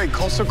 Celebrate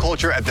coastal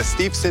culture at the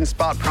Steveston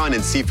Spot Prawn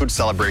and Seafood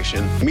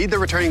Celebration. Meet the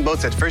returning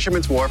boats at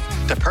Fisherman's Wharf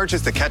to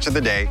purchase the catch of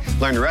the day,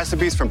 learn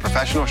recipes from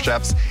professional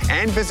chefs,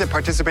 and visit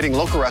participating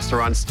local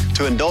restaurants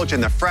to indulge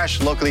in the fresh,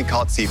 locally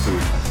caught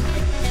seafood.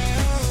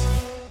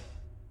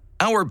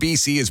 Our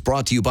BC is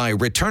brought to you by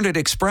Return It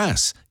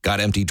Express. Got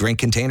empty drink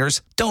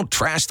containers? Don't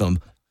trash them.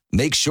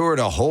 Make sure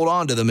to hold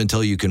on to them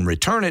until you can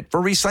return it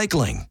for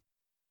recycling.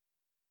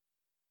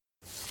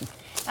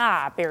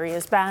 Barry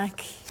is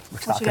back. We're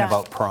talking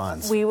about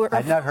prawns.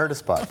 I'd not heard of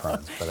spot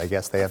prawns, but I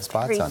guess they have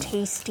spots Very on them.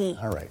 tasty.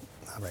 All right.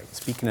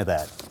 Speaking of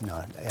that,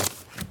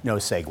 no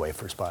segue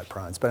for spot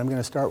prawns, but I'm going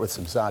to start with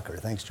some soccer.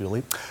 Thanks,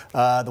 Julie.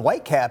 The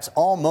Whitecaps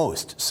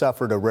almost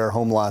suffered a rare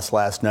home loss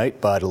last night,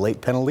 but a late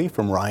penalty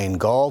from Ryan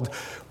Gauld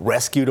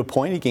rescued a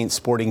point against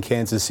Sporting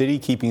Kansas City,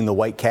 keeping the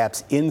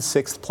Whitecaps in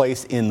 6th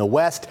place in the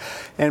West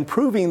and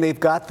proving they've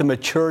got the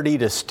maturity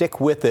to stick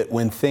with it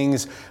when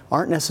things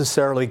aren't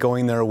necessarily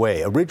going their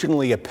way.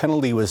 Originally, a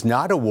penalty was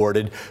not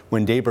awarded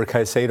when Deiber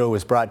Caicedo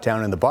was brought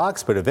down in the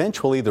box, but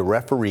eventually the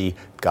referee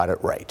got it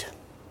right.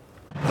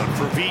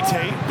 For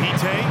Vitae,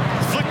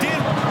 flicked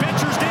in,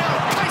 Bencher's down,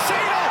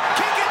 Caicedo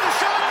can't get the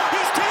shot,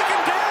 he's taken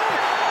down,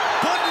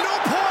 but no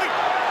point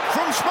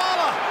from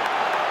Smala.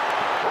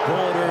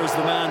 Bolder is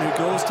the man who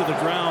goes to the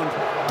ground,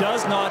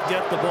 does not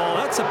get the ball.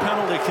 That's a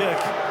penalty kick.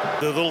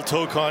 The little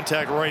toe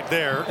contact right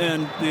there.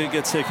 And it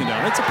gets taken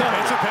down. It's a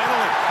penalty. It's a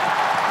penalty.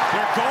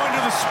 They're going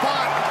to the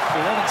spot. We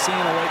haven't seen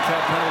a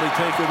Whitecap penalty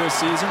taker this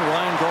season.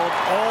 Ryan Gauld,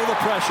 all the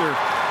pressure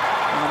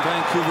on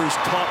Vancouver's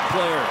top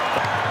player.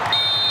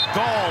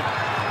 Gauld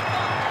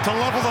to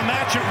level the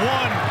match at 1.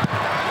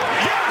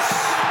 Yes!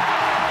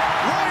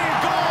 Ryan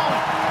Gauld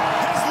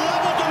has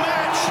leveled the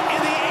match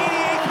in the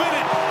 88th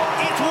minute.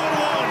 It's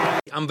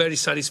 1-1. I'm very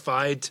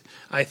satisfied.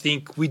 I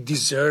think we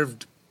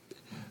deserved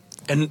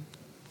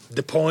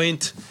the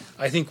point.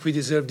 I think we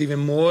deserved even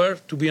more,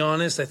 to be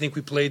honest. I think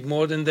we played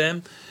more than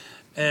them.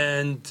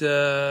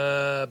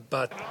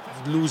 But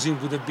losing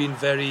would have been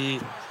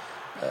very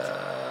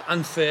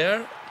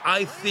unfair.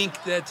 I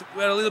think that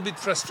we're a little bit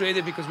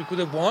frustrated because we could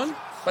have won.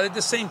 But at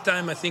the same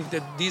time, I think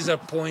that these are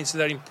points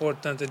that are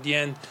important at the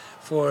end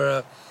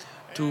for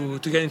to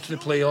get into the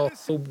playoff.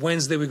 So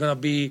Wednesday we're going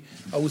to be,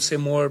 I would say,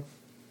 more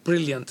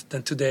brilliant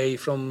than today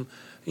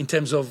in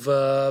terms of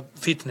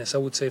fitness. I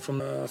would say from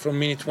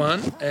minute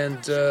one,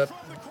 and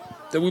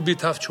there will be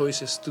tough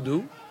choices to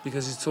do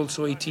because it's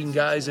also 18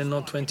 guys and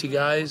not 20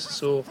 guys.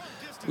 So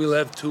we'll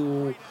have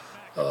to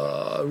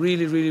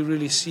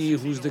really see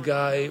who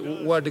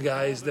are the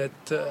guys that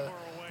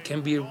can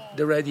be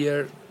the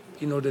readier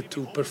in order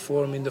to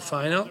perform in the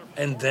final.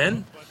 And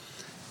then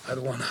I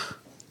don't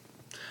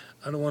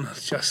wanna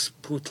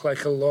just put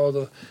like a lot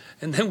of.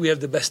 And then we have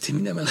the best team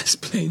in MLS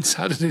playing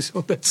Saturday,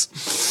 so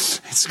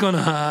it's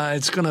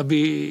gonna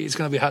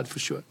be hard for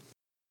sure.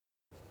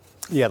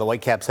 Yeah, the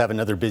Whitecaps have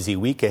another busy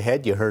week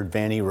ahead. You heard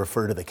Vanny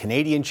refer to the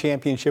Canadian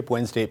Championship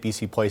Wednesday at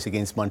BC Place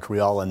against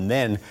Montreal, and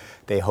then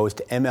they host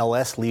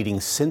MLS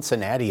leading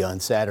Cincinnati on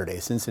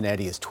Saturday.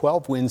 Cincinnati has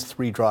 12 wins,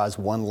 3 draws,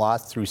 1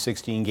 loss through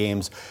 16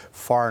 games,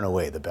 far and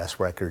away the best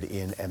record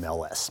in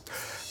MLS.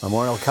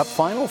 Memorial Cup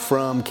final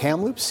from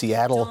Kamloops,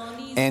 Seattle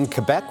and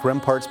Quebec.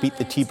 Remparts beat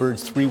the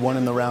T-Birds 3-1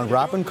 in the round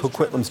robin.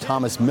 Coquitlam's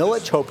Thomas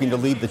Milic hoping to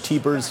lead the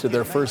T-Birds to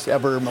their first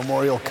ever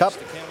Memorial Cup.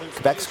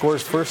 Quebec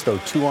scores first, though,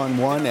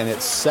 2-on-1, and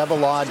it's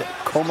Vsevolod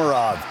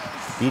Komarov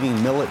beating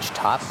Milic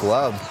top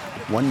glove,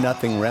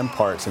 1-0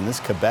 Remparts. And this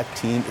Quebec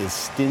team is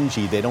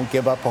stingy. They don't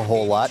give up a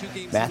whole lot.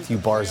 Matthew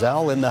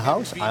Barzal in the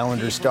house.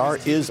 Islander star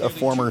is a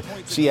former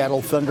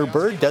Seattle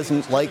Thunderbird.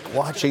 Doesn't like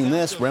watching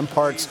this.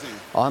 Remparts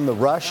on the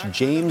rush.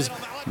 James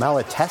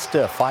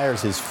Malatesta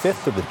fires his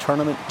 5th of the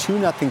tournament.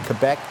 2-0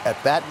 Quebec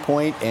at that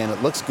point, and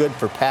it looks good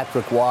for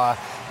Patrick Waugh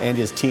and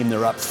his team.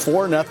 They're up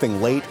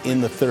 4-0 late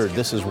in the third.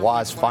 This is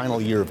Waugh's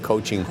final year of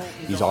coaching.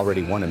 He's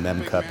already won a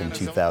Mem Cup in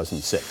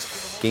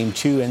 2006. Game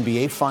 2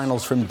 NBA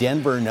Finals from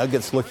Denver.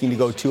 Nuggets looking to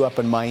go 2-up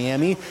in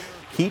Miami.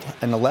 Heat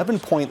an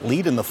 11-point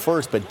lead in the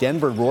first, but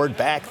Denver roared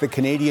back. The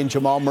Canadian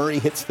Jamal Murray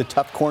hits the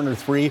tough corner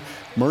 3.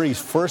 Murray's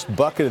first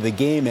bucket of the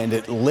game, and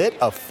it lit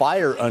a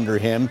fire under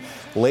him.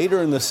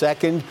 Later in the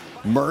second,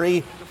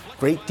 Murray,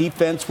 great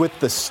defense with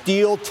the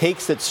steal,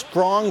 takes it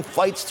strong,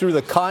 fights through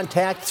the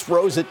contact,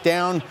 throws it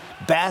down,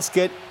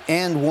 basket,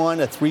 and one.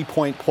 A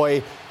 3-point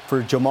play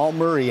for Jamal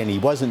Murray, and he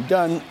wasn't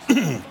done.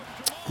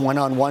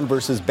 1-on-1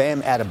 versus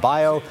Bam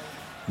Adebayo.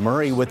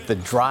 Murray with the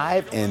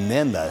drive, and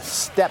then the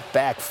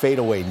step-back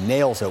fadeaway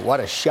nails it. What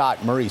a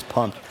shot. Murray's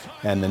pumped,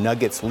 and the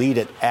Nuggets lead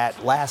it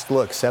at last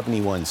look,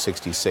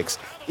 71-66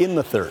 in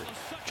the third.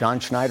 John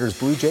Schneider's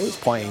Blue Jays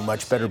playing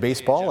much better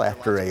baseball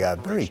after a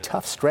very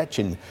tough stretch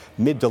in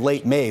mid to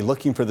late May,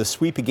 looking for the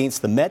sweep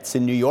against the Mets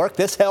in New York.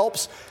 This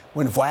helps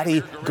when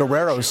Vladdy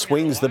Guerrero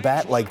swings the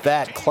bat like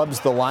that,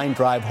 clubs the line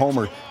drive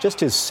homer. Just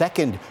his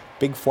second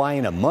big fly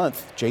in a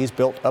month. Jays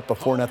built up a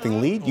 4-0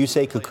 lead.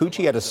 Yusei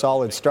Kikuchi had a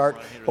solid start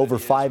over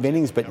 5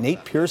 innings, but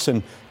Nate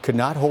Pearson could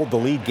not hold the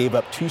lead, gave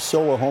up 2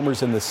 solo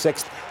homers in the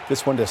 6th.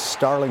 This one to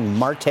Starling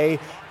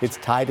Marte. It's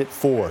tied at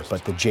 4,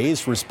 but the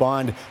Jays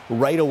respond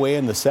right away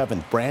in the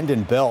 7th.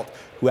 Brandon Belt,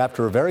 who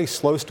after a very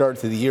slow start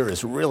to the year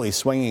is really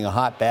swinging a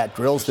hot bat,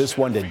 drills this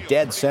one to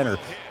dead center.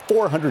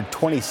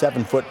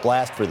 427-foot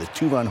blast for the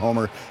 2-run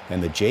homer,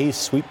 and the Jays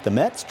sweep the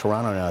Mets.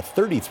 Toronto now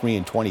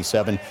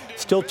 33-27.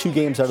 Still 2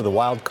 games out of the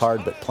wild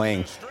card, but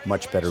playing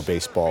much better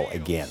baseball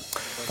again.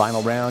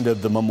 Final round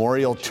of the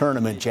Memorial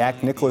Tournament.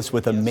 Jack Nicklaus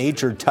with a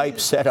major type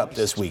setup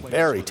this week.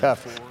 Very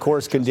tough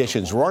course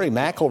conditions. Rory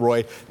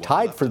McIlroy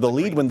tied for the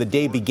lead when the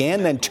day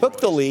began, then took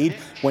the lead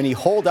when he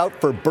holed out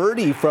for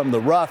birdie from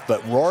the rough,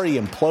 but Rory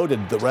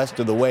imploded the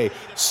rest of the way.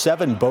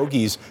 7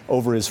 bogeys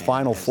over his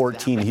final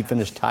 14. He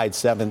finished tied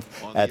 7th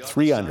at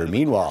 3 under.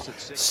 Meanwhile,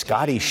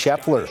 Scotty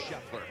Scheffler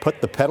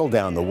put the pedal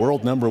down. The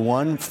world number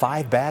 1,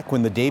 5 back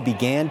when the day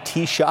began.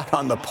 Tee shot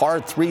on the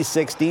par 3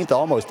 16th,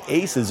 almost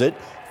aces it.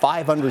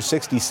 5 under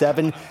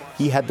 67.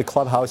 He had the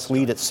clubhouse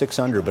lead at 6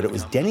 under, but it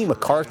was Denny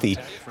McCarthy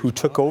who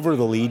took over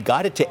the lead,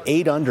 got it to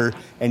 8 under,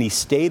 and he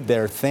stayed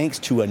there thanks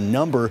to a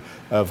number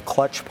of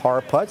clutch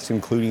par putts,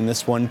 including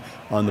this one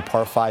on the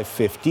par 5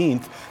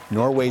 15th.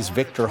 Norway's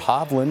Victor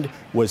Hovland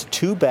was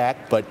 2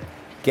 back, but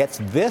gets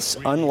this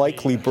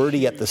unlikely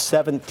birdie at the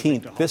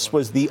 17th. This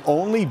was the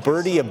only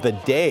birdie of the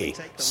day.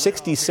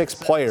 66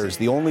 players.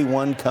 The only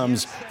one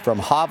comes from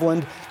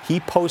Hovland. He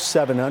posts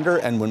 7 under,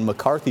 and when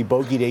McCarthy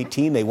bogeyed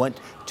 18, they went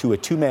to a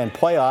two-man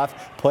playoff,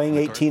 playing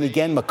 18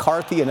 again.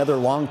 McCarthy, another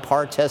long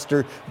par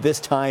tester. This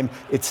time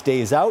it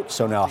stays out.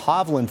 So now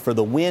Hovland for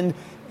the win,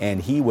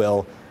 and he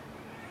will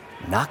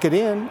knock it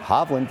in.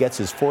 Hovland gets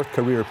his 4th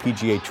career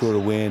PGA Tour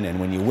win, and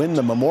when you win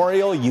the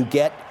Memorial, you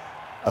get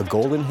a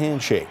golden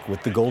handshake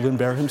with the Golden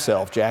Bear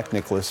himself, Jack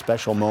Nicklaus.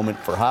 Special moment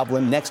for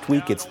Hovland. Next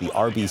week, it's the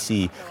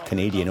RBC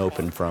Canadian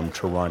Open from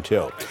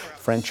Toronto.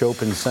 French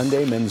Open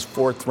Sunday, men's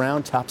 4th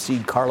round. Top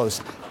seed Carlos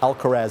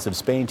Alcaraz of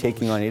Spain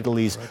taking on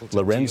Italy's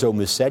Lorenzo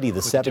Musetti,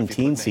 the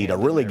 17 seed, a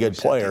really good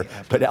player,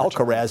 but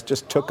Alcaraz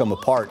just took him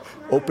apart.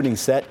 Opening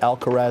set,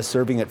 Alcaraz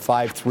serving at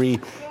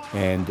 5-3,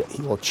 and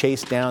he will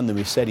chase down the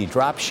Musetti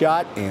drop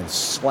shot and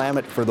slam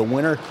it for the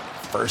winner.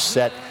 First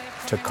set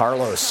to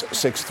Carlos,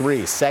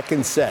 6-3.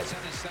 Second set,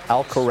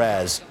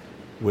 Alcaraz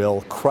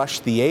will crush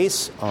the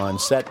ace on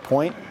set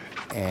point,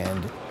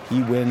 and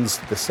he wins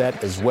the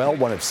set as well.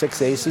 One of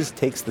 6 aces,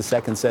 takes the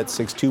second set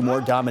 6-2.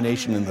 More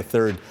domination in the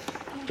third.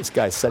 This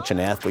guy's such an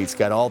athlete. He's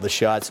got all the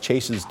shots,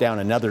 chases down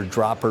another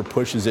dropper,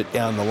 pushes it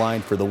down the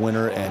line for the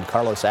winner, and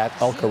Carlos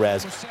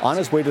Alcaraz on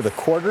his way to the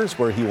quarters,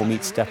 where he will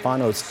meet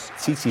Stefanos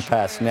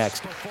Tsitsipas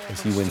next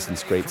as he wins in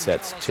straight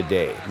sets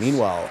today.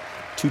 Meanwhile,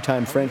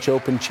 2-time French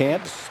Open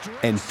champ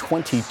and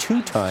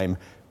 22-time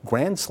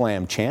Grand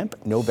Slam champ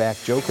Novak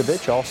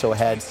Djokovic also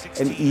had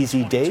an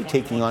easy day,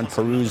 taking on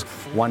Peru's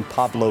Juan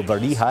Pablo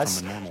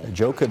Varillas.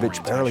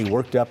 Djokovic barely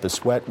worked up a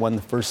sweat, won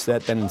the first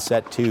set, then in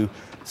set 2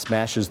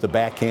 smashes the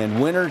backhand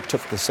winner,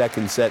 took the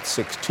second set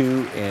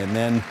 6-2, and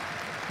then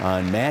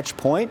on match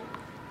point,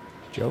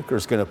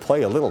 Joker's going to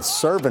play a little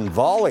serve and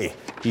volley.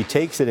 He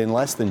takes it in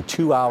less than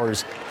 2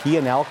 hours. He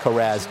and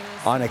Alcaraz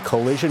on a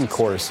collision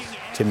course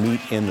to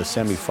meet in the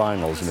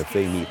semifinals, and if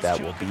they meet,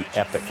 that will be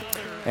epic.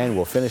 And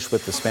we'll finish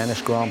with the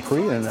Spanish Grand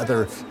Prix and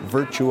another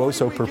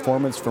virtuoso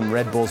performance from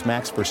Red Bull's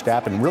Max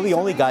Verstappen. Really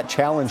only got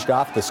challenged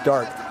off the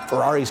start.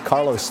 Ferrari's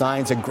Carlos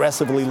Sainz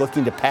aggressively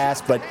looking to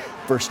pass, but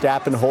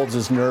Verstappen holds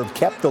his nerve,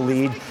 kept the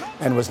lead,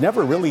 and was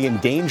never really in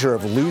danger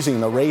of losing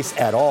the race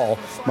at all.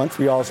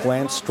 Montreal's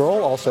Lance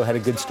Stroll also had a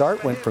good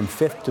start, went from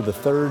 5th to the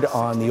 3rd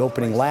on the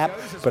opening lap,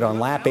 but on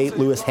lap 8,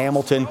 Lewis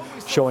Hamilton,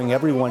 showing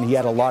everyone he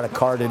had a lot of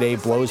car today,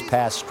 blows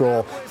past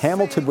Stroll.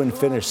 Hamilton would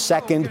finish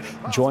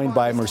 2nd, joined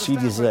by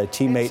Mercedes'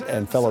 teammate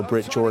and fellow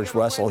Brit George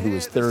Russell, who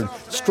was 3rd.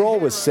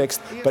 Stroll was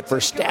 6th, but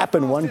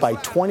Verstappen won by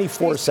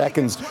 24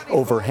 seconds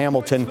over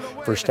Hamilton.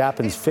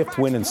 Verstappen's 5th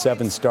win in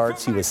 7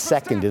 starts. He was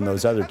 2nd in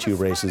those other 2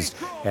 races.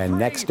 And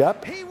next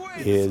up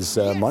is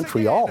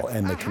Montreal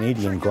and the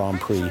Canadian Grand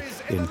Prix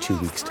in 2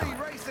 weeks' time.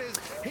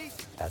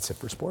 That's it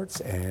for sports,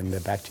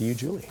 and back to you,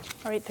 Julie.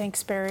 All right,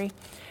 thanks, Barry.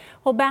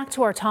 Well, back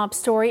to our top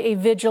story. A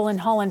vigil in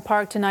Holland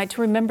Park tonight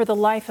to remember the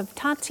life of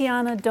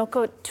Tatiana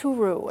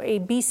Dokoturu, a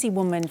BC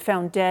woman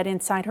found dead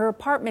inside her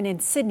apartment in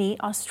Sydney,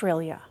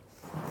 Australia.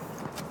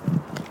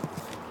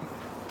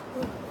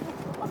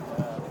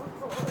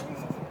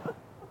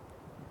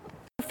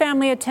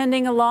 Family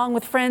attending along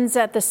with friends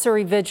at the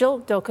Surrey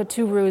Vigil.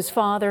 Dokuturu's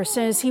father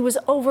says he was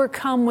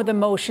overcome with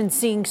emotion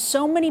seeing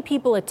so many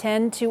people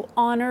attend to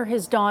honor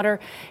his daughter.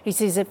 He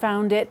says he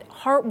found it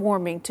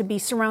heartwarming to be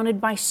surrounded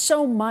by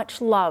so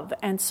much love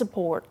and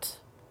support.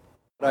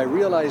 I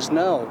realize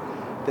now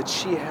that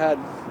she had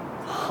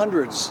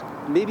hundreds,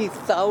 maybe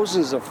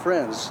thousands of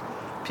friends,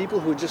 people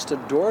who just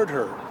adored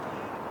her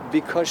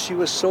because she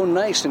was so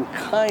nice and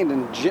kind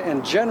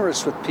and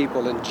generous with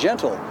people and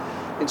gentle.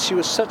 And she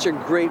was such a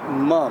great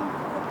mom.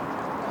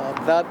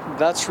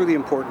 That's really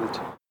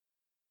important.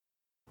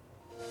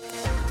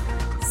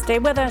 Stay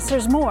with us.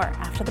 There's more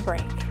after the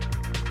break.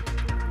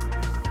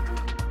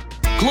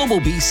 Global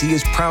BC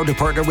is proud to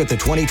partner with the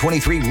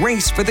 2023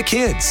 Race for the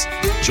Kids.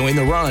 Join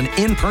the run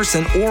in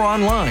person or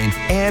online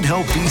and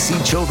help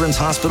BC Children's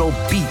Hospital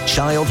beat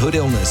childhood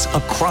illness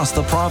across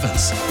the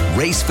province.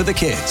 Race for the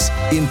Kids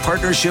in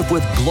partnership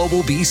with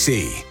Global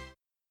BC.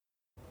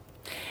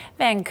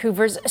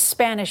 Vancouver's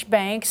Spanish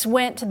Banks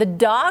went to the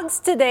dogs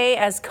today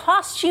as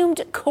costumed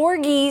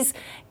corgis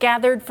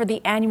gathered for the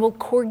annual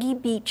Corgi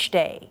Beach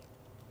Day.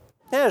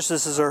 Yes,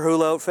 this is her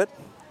hula outfit.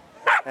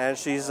 And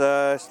she's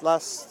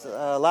last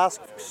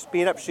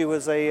speed up, she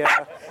was a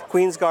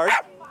Queen's Guard.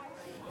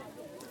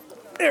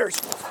 There she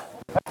is.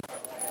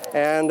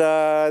 And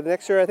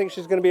next year I think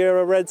she's going to be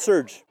a Red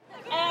Surge.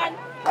 And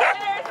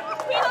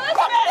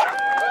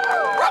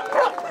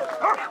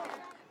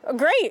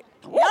great.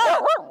 Yeah.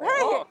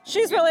 Hey,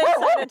 she's really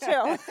excited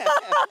too.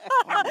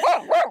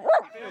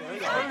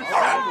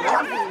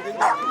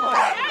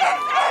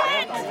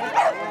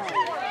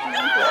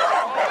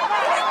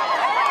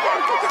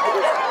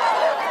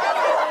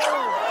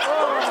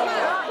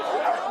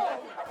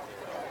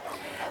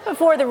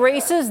 Before the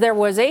races, there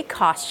was a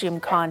costume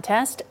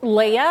contest.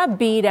 Leia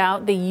beat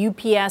out the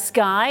UPS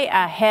guy,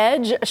 a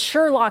hedge,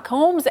 Sherlock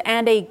Holmes,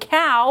 and a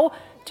cow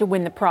to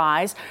win the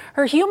prize.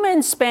 Her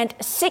human spent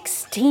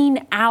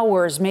 16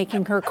 hours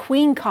making her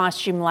queen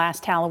costume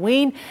last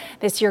Halloween.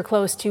 This year,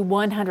 close to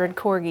 100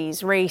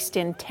 corgis raced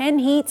in 10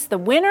 heats. The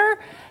winner,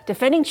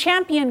 defending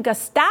champion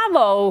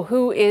Gustavo,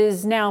 who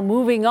is now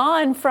moving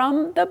on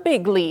from the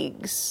big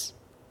leagues.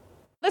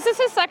 This is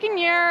his second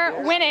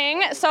year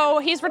winning, so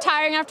he's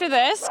retiring after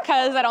this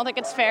because I don't think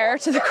it's fair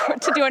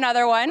to do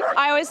another one.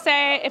 I always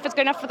say if it's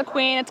good enough for the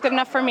queen, it's good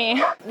enough for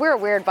me. We're a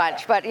weird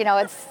bunch, but you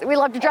know, we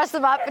love to dress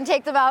them up and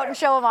take them out and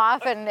show them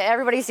off, and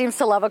everybody seems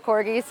to love a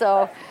corgi,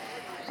 so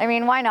I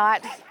mean, why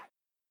not?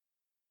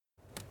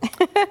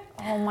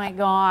 Oh my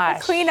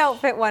gosh. The queen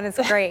outfit one is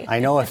great. I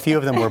know a few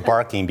of them were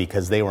barking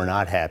because they were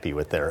not happy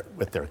with their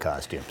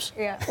costumes.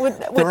 Yeah. With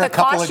the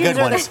costumes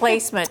or the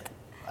placement?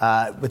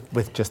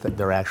 With just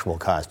their actual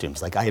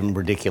costumes. Like, I am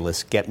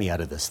ridiculous, get me out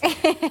of this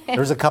thing.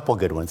 There's a couple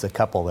good ones, a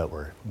couple that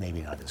were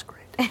maybe not as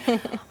great.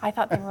 I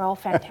thought they were all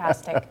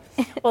fantastic.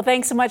 Well,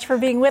 thanks so much for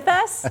being with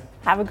us.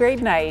 Have a great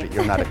night. But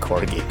you're not a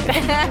corgi.